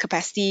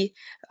capacity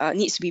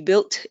needs to be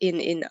built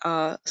in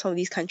some of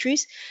these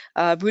countries.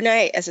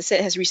 Brunei, as I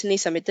said, has recently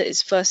submitted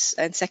its first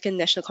and second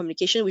national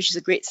communication, which is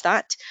a great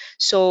start.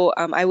 So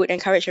I would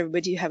encourage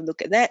everybody to have a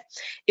look at that.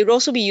 It would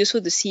also be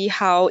useful to see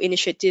how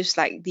initiatives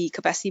like the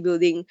Capacity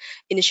Building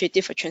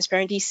Initiative for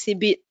Transparency,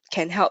 CBIT,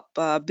 can help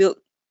build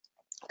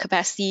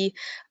capacity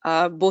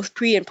both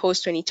pre and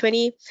post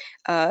 2020.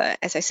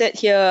 As I said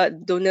here,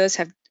 donors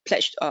have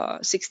pledged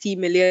 60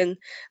 million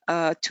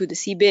to the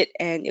CBIT,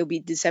 and it will be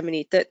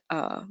disseminated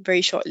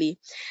very shortly.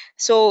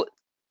 So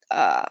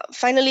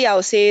finally, I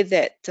will say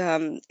that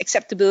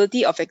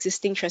acceptability of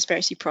existing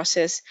transparency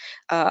process,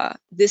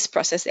 this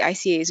process, the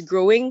ICA, is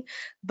growing,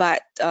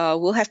 but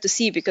we'll have to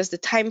see, because the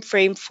time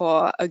frame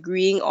for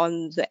agreeing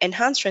on the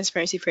enhanced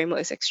transparency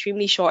framework is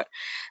extremely short,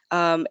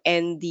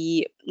 and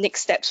the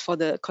next steps for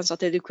the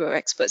consultative group of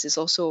experts is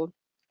also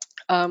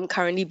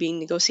currently being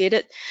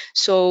negotiated.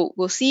 So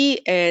we'll see,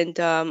 and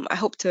I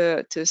hope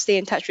to stay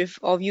in touch with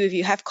all of you. If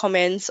you have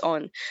comments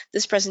on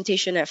this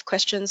presentation, have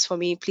questions for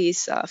me,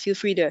 please feel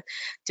free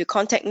to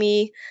contact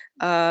me.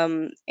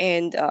 And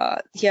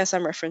here are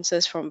some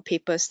references from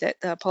papers,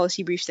 that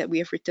policy briefs that we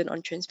have written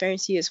on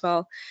transparency as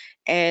well.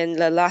 And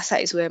the last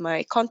side is where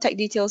my contact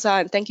details are.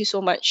 And thank you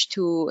so much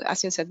to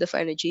ASEAN Center for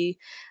Energy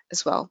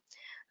as well.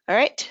 All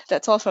right,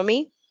 that's all from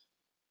me.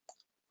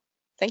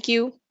 Thank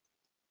you.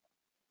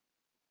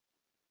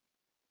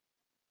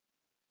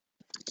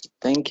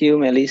 Thank you,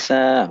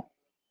 Melissa.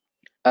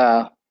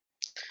 Uh,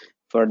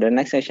 for the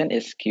next session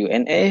is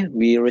Q&A.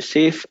 We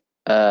received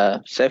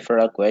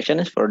several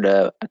questions for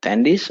the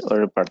attendees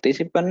or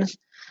participants,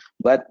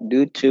 but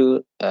due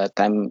to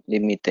time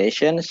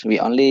limitations, we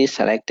only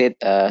selected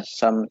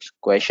some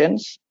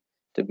questions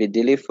to be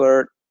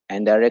delivered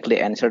and directly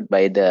answered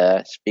by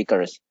the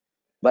speakers.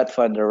 But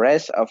for the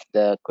rest of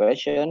the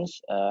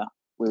questions,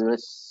 we will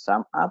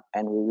sum up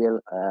and we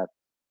will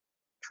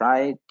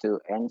try to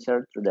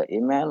answer through the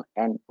email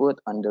and put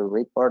on the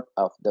report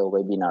of the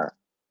webinar.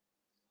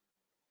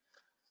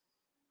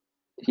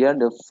 Here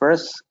the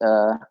first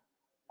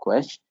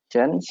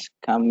questions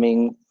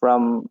coming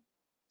from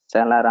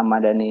Sela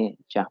Ramadhani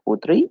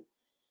Syahputri.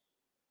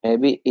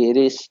 Maybe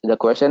the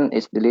question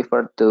is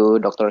delivered to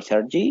Dr.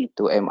 Sergey,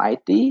 to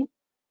MIT.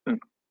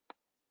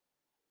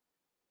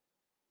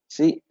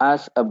 She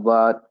asked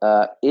about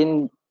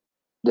in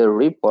the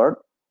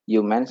report,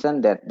 you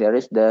mentioned that there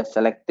is the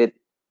selected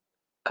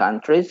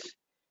countries,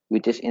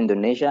 which is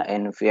Indonesia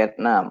and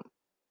Vietnam.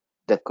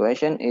 The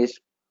question is,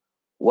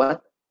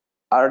 what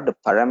are the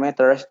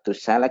parameters to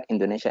select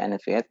Indonesia and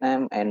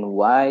Vietnam, and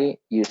why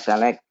you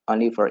select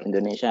only for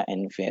Indonesia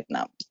and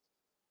Vietnam?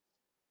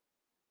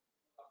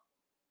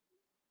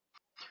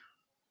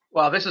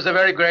 Well, this is a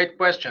very great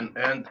question,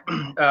 and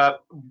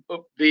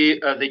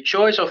the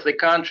choice of the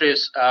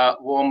countries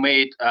were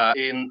made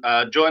in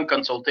joint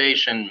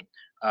consultation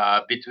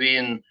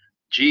between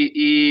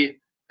GE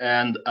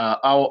and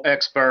our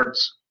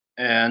experts,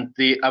 and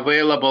the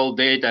available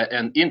data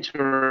and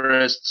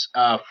interests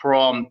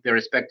from the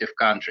respective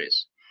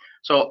countries.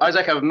 So, as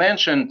I have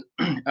mentioned,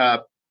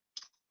 at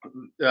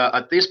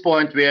this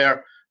point, we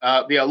are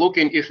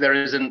looking if there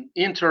is an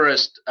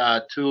interest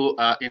to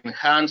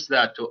enhance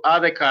that to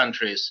other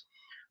countries.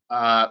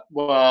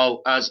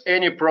 Well, as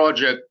any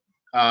project,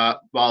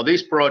 well,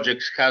 this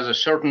project has a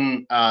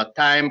certain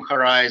time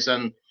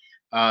horizon.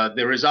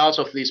 The results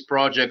of these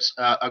projects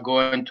are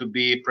going to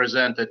be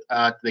presented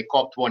at the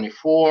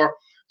COP24.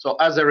 So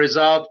as a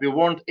result, we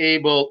weren't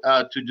able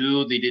to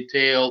do the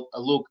detailed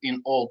look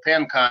in all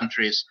 10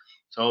 countries.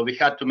 So we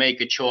had to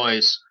make a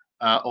choice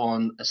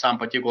on some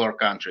particular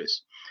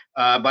countries.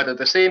 But at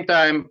the same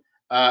time,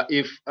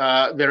 if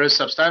there is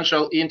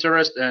substantial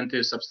interest and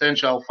is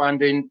substantial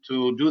funding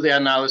to do the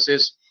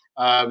analysis,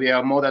 we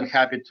are more than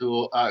happy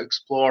to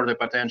explore the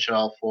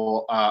potential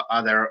for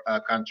other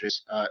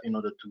countries in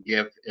order to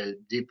give a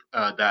deep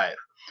dive.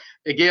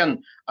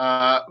 Again,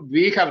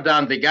 we have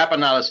done the gap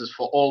analysis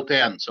for all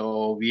 10,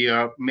 so we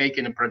are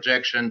making a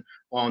projection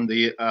on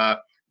the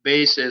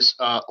basis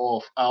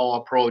of our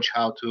approach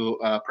how to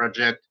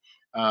project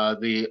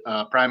the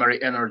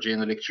primary energy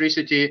and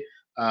electricity.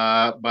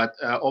 But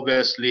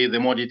obviously, the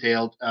more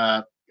detailed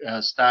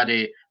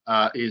study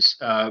is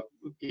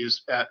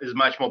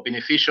much more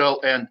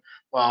beneficial. And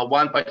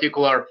one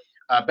particular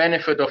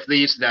benefit of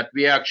this that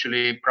we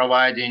actually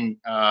providing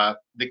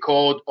the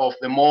code of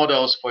the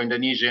models for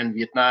Indonesia and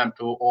Vietnam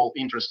to all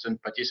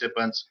interested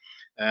participants.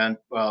 And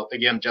well,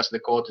 again, just the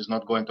code is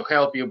not going to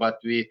help you, but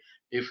we,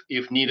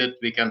 if needed,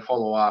 we can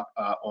follow up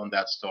on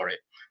that story.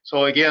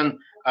 So again,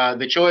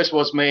 the choice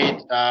was made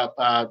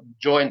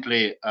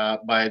jointly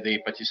by the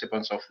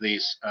participants of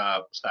this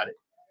study.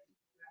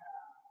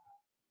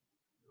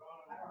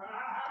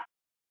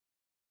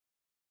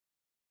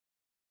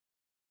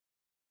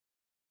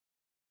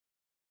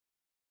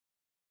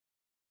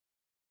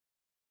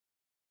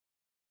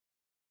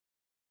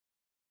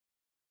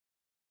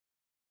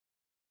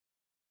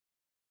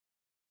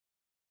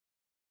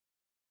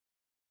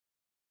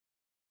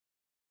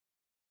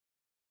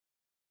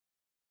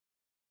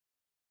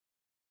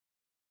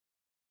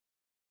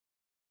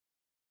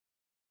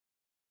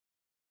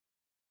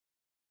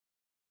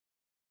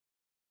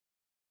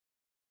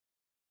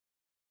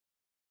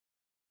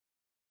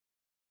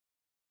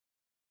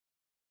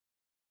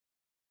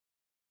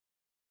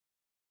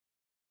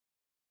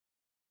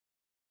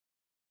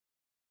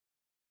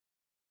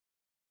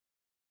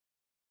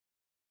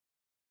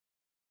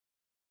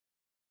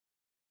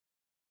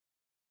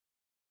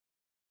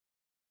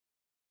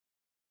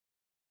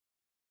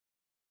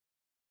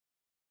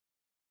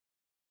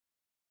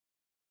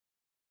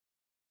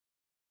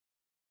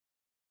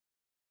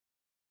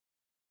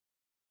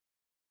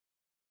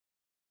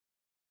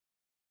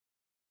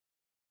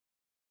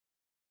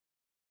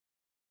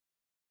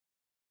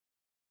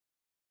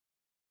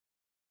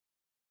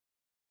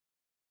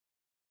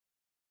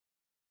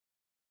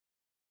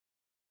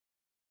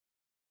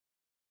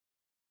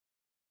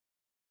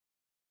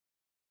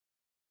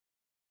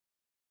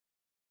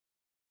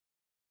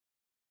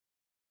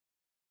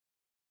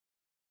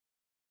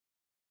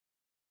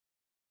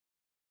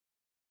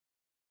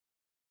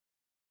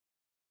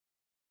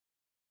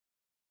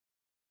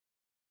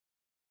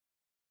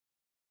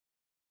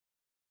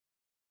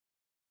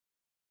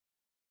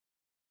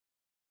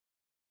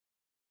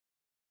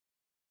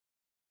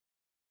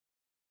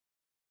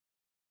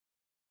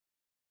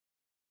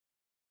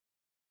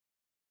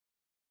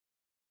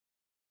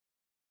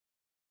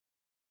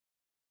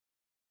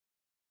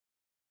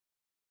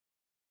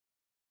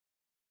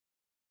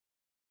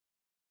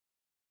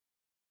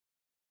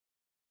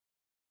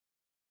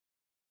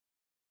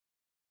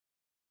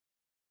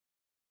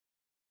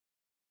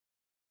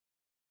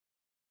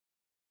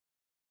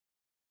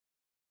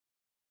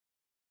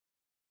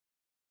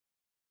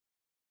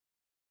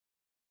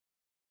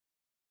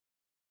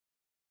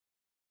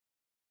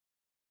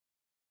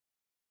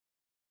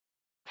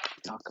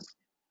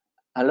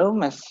 Hello,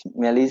 Miss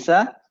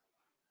Melissa.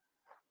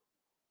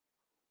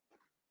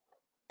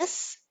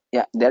 Yes.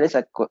 Yeah, there is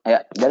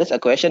a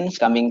question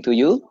coming to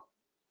you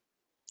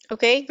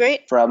Okay,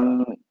 great.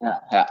 from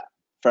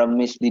from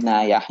Miss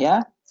Dina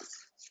Yahya.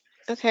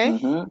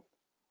 Okay.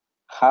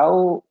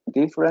 How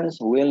different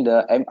will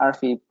the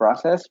MRV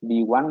process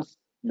be once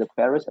the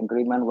Paris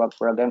Agreement work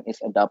program is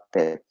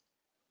adopted?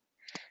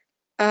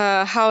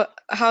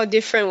 How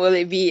different will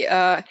it be?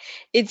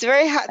 It's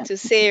very hard to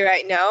say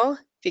right now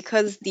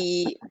because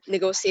the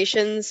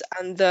negotiations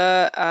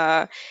under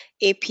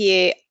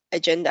APA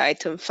Agenda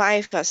Item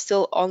 5 are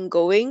still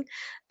ongoing.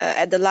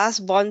 At the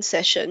last bond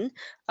session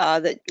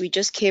that we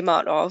just came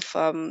out of,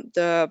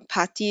 the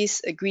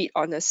parties agreed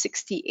on a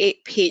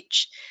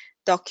 68-page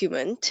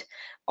document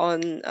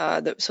on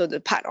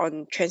the part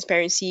on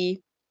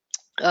transparency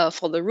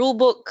for the rule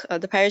book,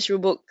 the Paris rule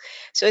book.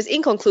 So it's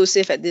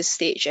inconclusive at this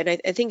stage, and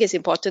I think it's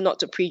important not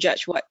to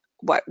prejudge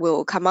what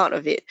will come out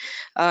of it,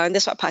 and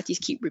that's what parties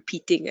keep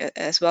repeating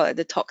as well at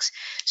the talks.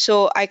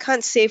 So I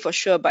can't say for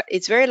sure, but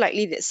it's very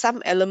likely that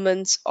some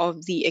elements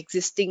of the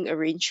existing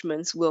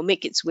arrangements will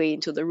make its way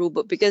into the rule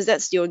book, because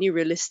that's the only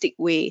realistic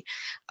way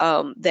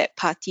that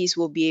parties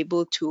will be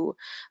able to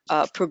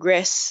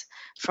progress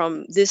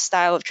from this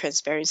style of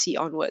transparency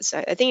onwards.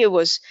 I think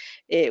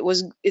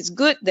it's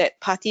good that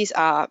parties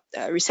are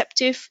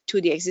receptive to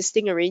the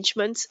existing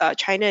arrangements.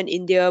 China and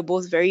India,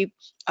 both very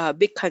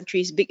big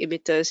countries, big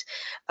emitters,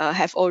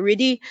 have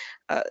already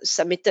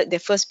submitted their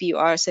first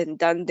BURs and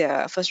done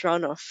their first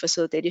round of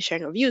facilitated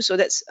sharing of views. So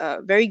that's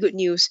very good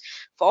news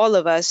for all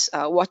of us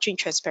watching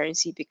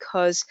transparency,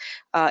 because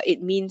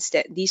it means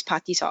that these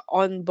parties are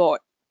on board.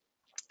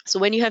 So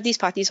when you have these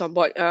parties on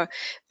board,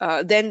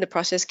 then the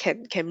process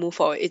can move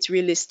forward. It's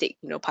realistic.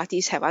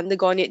 Parties have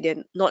undergone it.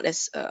 They're not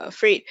as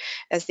afraid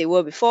as they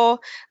were before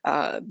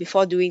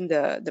doing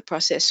the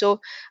process.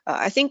 So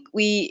I think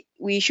we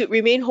should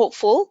remain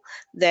hopeful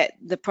that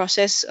the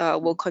process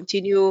will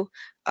continue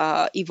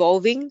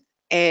evolving.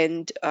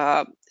 And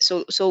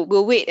so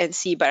we'll wait and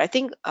see. But I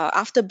think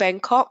after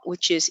Bangkok,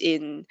 which is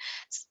in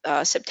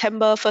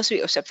September, first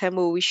week of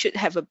September, we should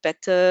have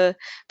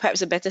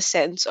perhaps a better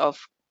sense of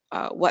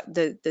what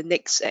the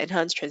next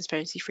enhanced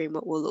transparency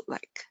framework will look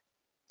like.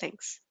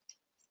 Thanks.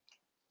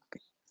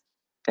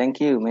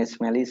 Thank you, Ms.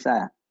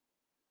 Melissa.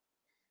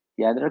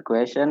 The other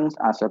questions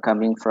also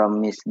coming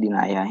from Ms.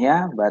 Dinaya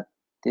here, but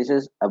this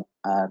is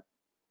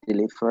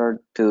delivered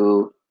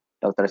to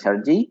Dr.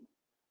 Sergey.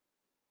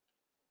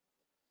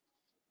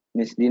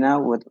 Ms. Dina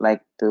would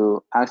like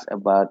to ask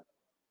about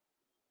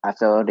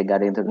also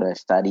regarding to the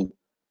study.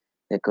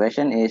 The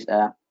question is,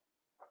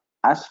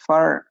 as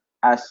far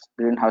as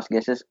greenhouse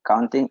gases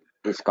counting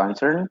is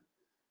concerned,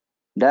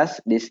 does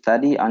this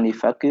study only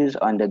focus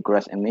on the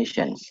gross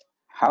emissions?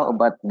 How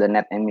about the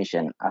net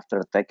emission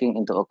after taking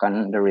into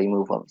account the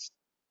removals?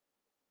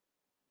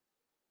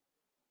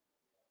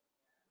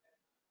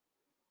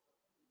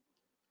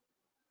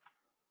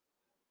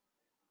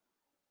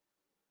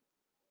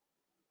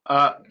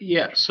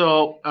 Indeed,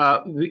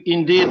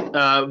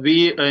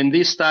 we in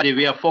this study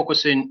we are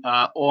focusing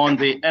on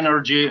the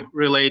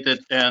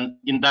energy-related and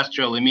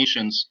industrial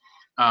emissions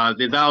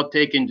without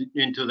taking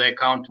into the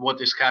account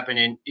what is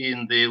happening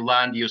in the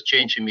land use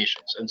change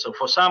emissions. And so,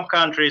 for some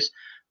countries,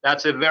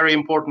 that's a very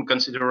important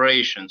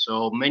consideration.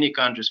 So many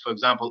countries, for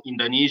example,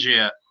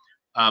 Indonesia,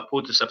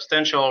 put a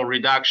substantial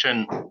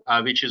reduction,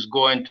 which is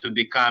going to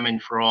be coming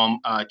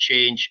from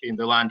change in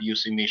the land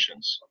use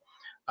emissions.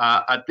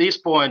 At this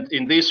point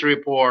in this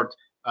report,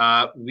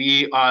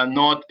 we are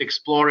not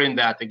exploring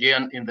that.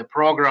 Again, in the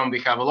program, we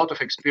have a lot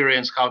of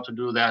experience how to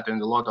do that and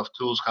a lot of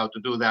tools how to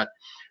do that.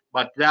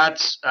 But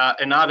that's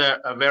another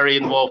very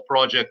involved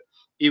project,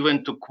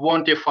 even to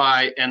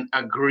quantify and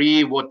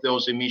agree what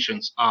those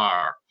emissions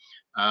are.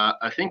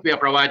 I think we are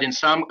providing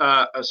some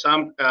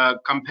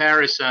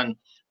comparison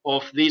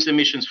of these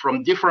emissions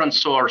from different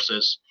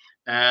sources.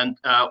 And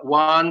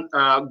one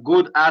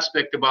good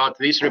aspect about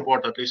this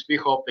report, at least we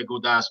hope the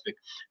good aspect,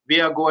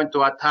 we are going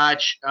to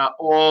attach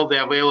all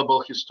the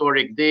available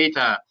historic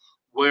data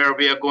where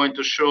we are going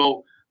to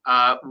show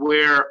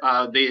where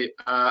the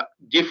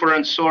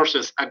different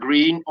sources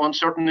agreeing on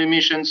certain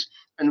emissions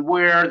and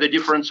where the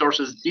different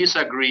sources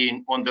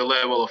disagreeing on the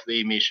level of the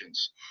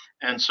emissions.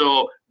 And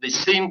so the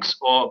sinks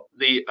of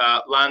the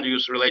land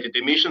use related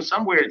emissions,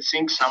 somewhere it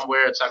sinks,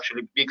 somewhere it's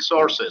actually big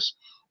sources.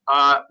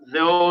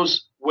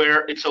 Those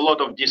where it's a lot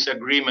of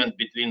disagreement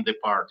between the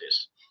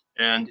parties.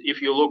 And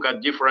if you look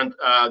at different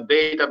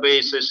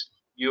databases,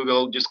 you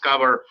will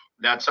discover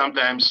that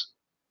sometimes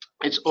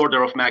it's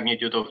order of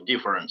magnitude of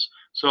difference.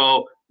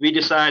 So we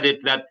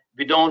decided that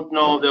we don't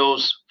know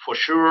those for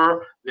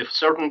sure with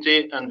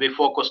certainty, and we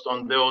focused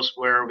on those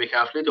where we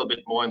have a little bit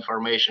more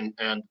information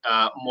and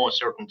more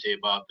certainty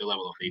about the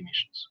level of the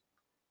emissions.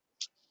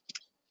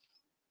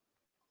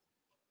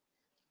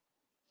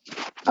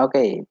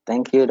 Okay,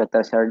 thank you,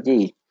 Dr.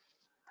 Sergey.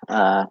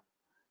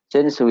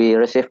 Since we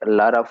received a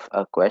lot of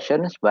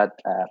questions, but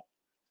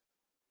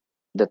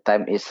the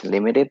time is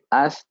limited,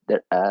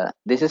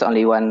 this is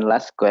only one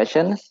last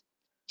question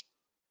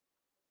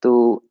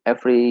to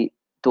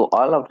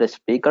all of the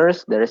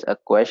speakers. There is a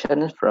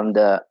question from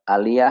the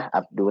Aliyah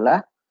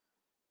Abdullah.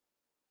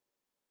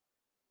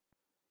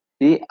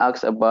 He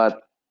asks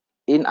about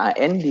in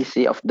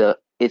INDC of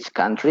each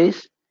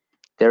countries,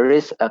 there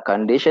is a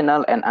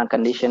conditional and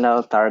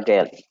unconditional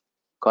target.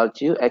 Could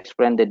you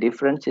explain the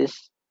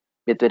differences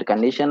between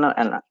conditional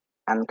and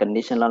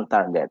unconditional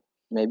target?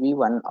 Maybe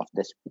one of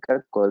the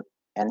speakers could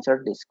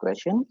answer this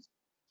question.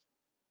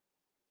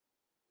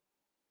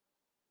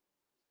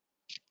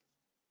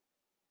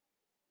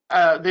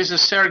 This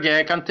is Sergey.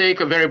 I can take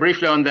very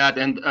briefly on that,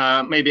 and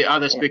maybe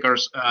other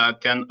speakers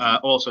can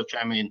also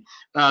chime in.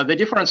 The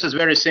difference is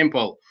very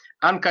simple.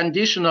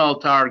 Unconditional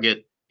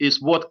target is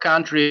what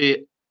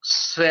country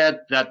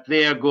said that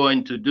they are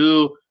going to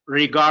do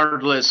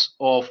regardless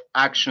of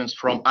actions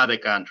from other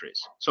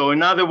countries. So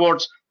in other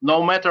words,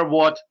 no matter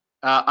what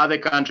other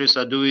countries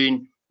are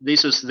doing,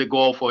 this is the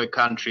goal for a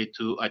country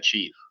to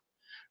achieve.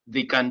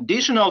 The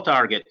conditional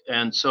target,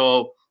 and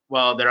so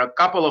well, there are a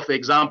couple of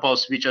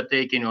examples which are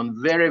taken on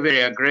very,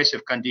 very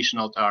aggressive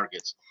conditional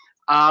targets,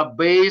 are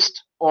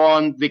based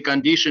on the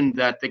condition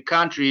that the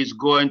country is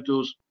going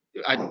to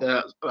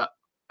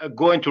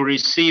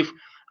receive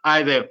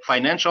either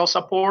financial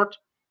support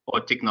or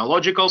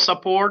technological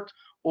support,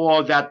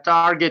 or that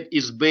target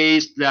is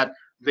based that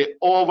the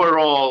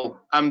overall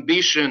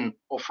ambition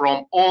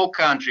from all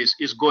countries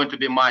is going to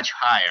be much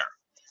higher.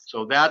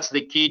 So that's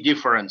the key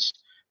difference,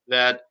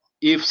 that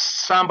if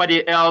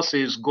somebody else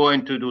is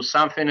going to do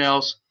something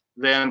else,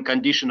 then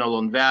conditional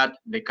on that,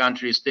 the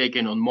country is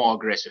taking on more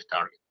aggressive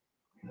target.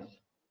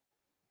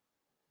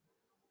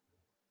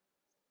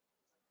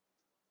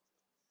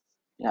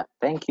 Yeah,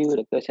 thank you,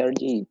 Dr.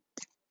 Sergey.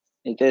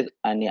 Is there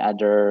any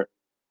other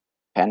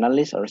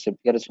panelists or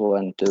speakers who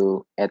want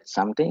to add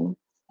something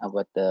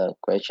about the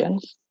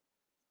questions?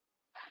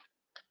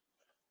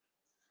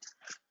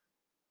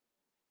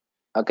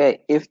 Okay,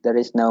 if there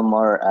is no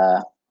more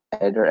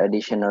either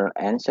additional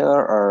answer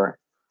or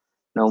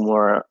no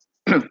more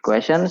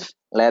questions,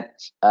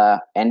 let's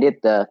end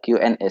it the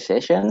Q&A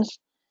sessions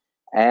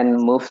and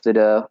move to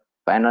the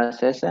final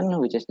session,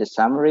 which is the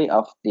summary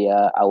of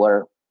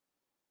our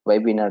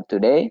webinar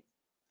today.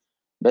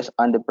 Based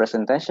on the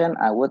presentation,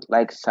 I would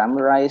like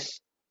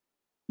summarize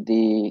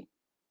the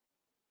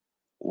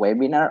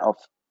webinar of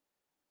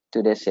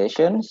today's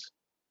sessions.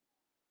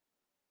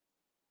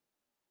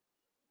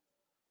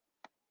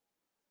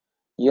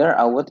 Here,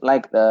 I would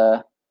like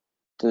to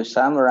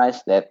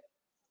summarize that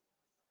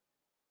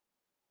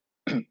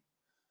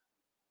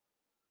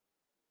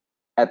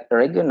at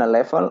regional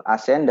level,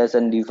 ASEAN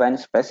doesn't define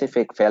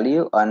specific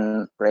value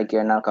on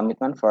regional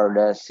commitment for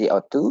the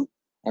CO2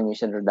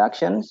 emission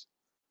reductions.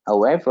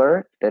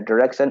 However, the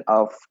direction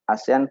of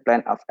ASEAN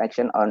Plan of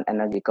Action on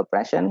Energy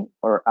Cooperation,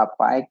 or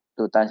APAC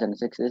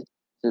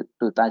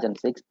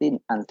 2016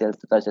 until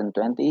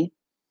 2020,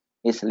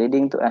 is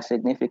leading to a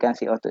significant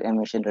CO2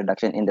 emission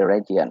reduction in the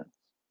region.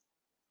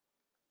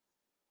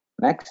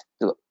 Next,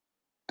 to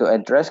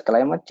address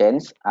climate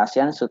change,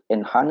 ASEAN should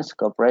enhance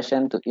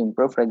cooperation to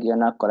improve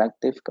regional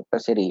collective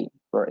capacity.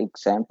 For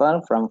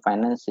example, from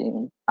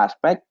financing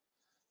aspect,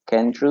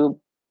 can through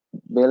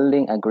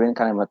building a green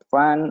climate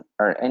fund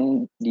or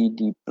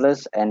NDD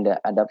plus and the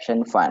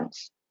adoption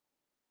funds.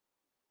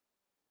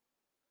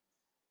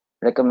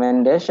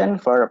 Recommendation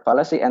for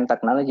policy and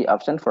technology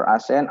options for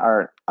ASEAN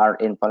are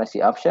in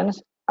policy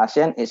options.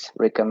 ASEAN is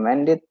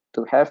recommended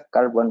to have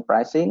carbon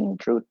pricing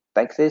through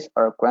taxes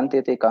or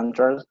quantity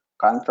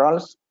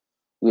controls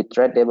with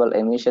tradable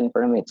emission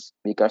permits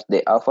because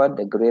they offer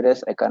the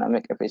greatest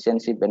economic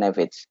efficiency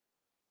benefits.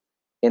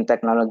 In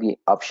technology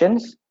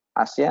options,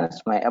 ASEAN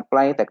may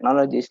apply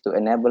technologies to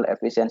enable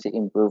efficiency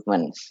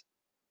improvements.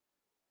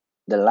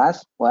 The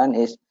last one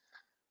is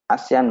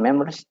ASEAN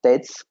member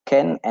states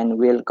can and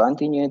will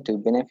continue to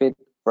benefit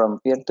from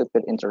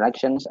peer-to-peer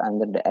interactions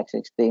under the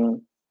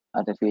existing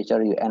the future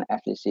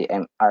UNFCCC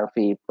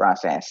MRV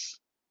process.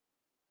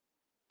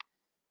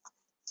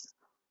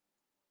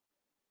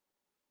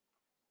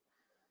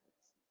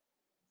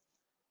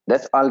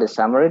 That's all the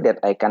summary that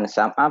I can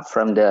sum up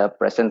from the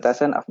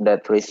presentation of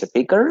the three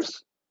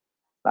speakers.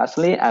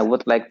 Lastly, I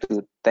would like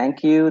to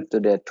thank you to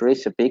the three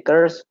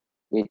speakers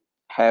which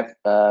have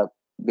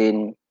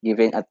been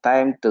giving a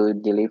time to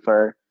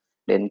deliver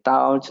their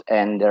thoughts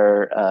and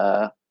their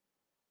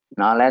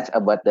knowledge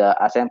about the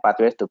ASEAN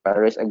Pathways to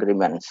Paris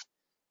Agreements.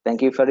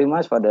 Thank you very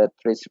much for the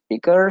three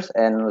speakers,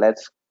 and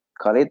let's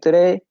call it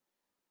today.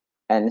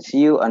 And see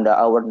you on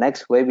our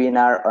next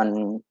webinar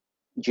on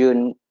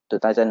June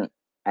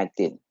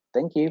 2018.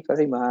 Thank you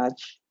very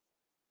much.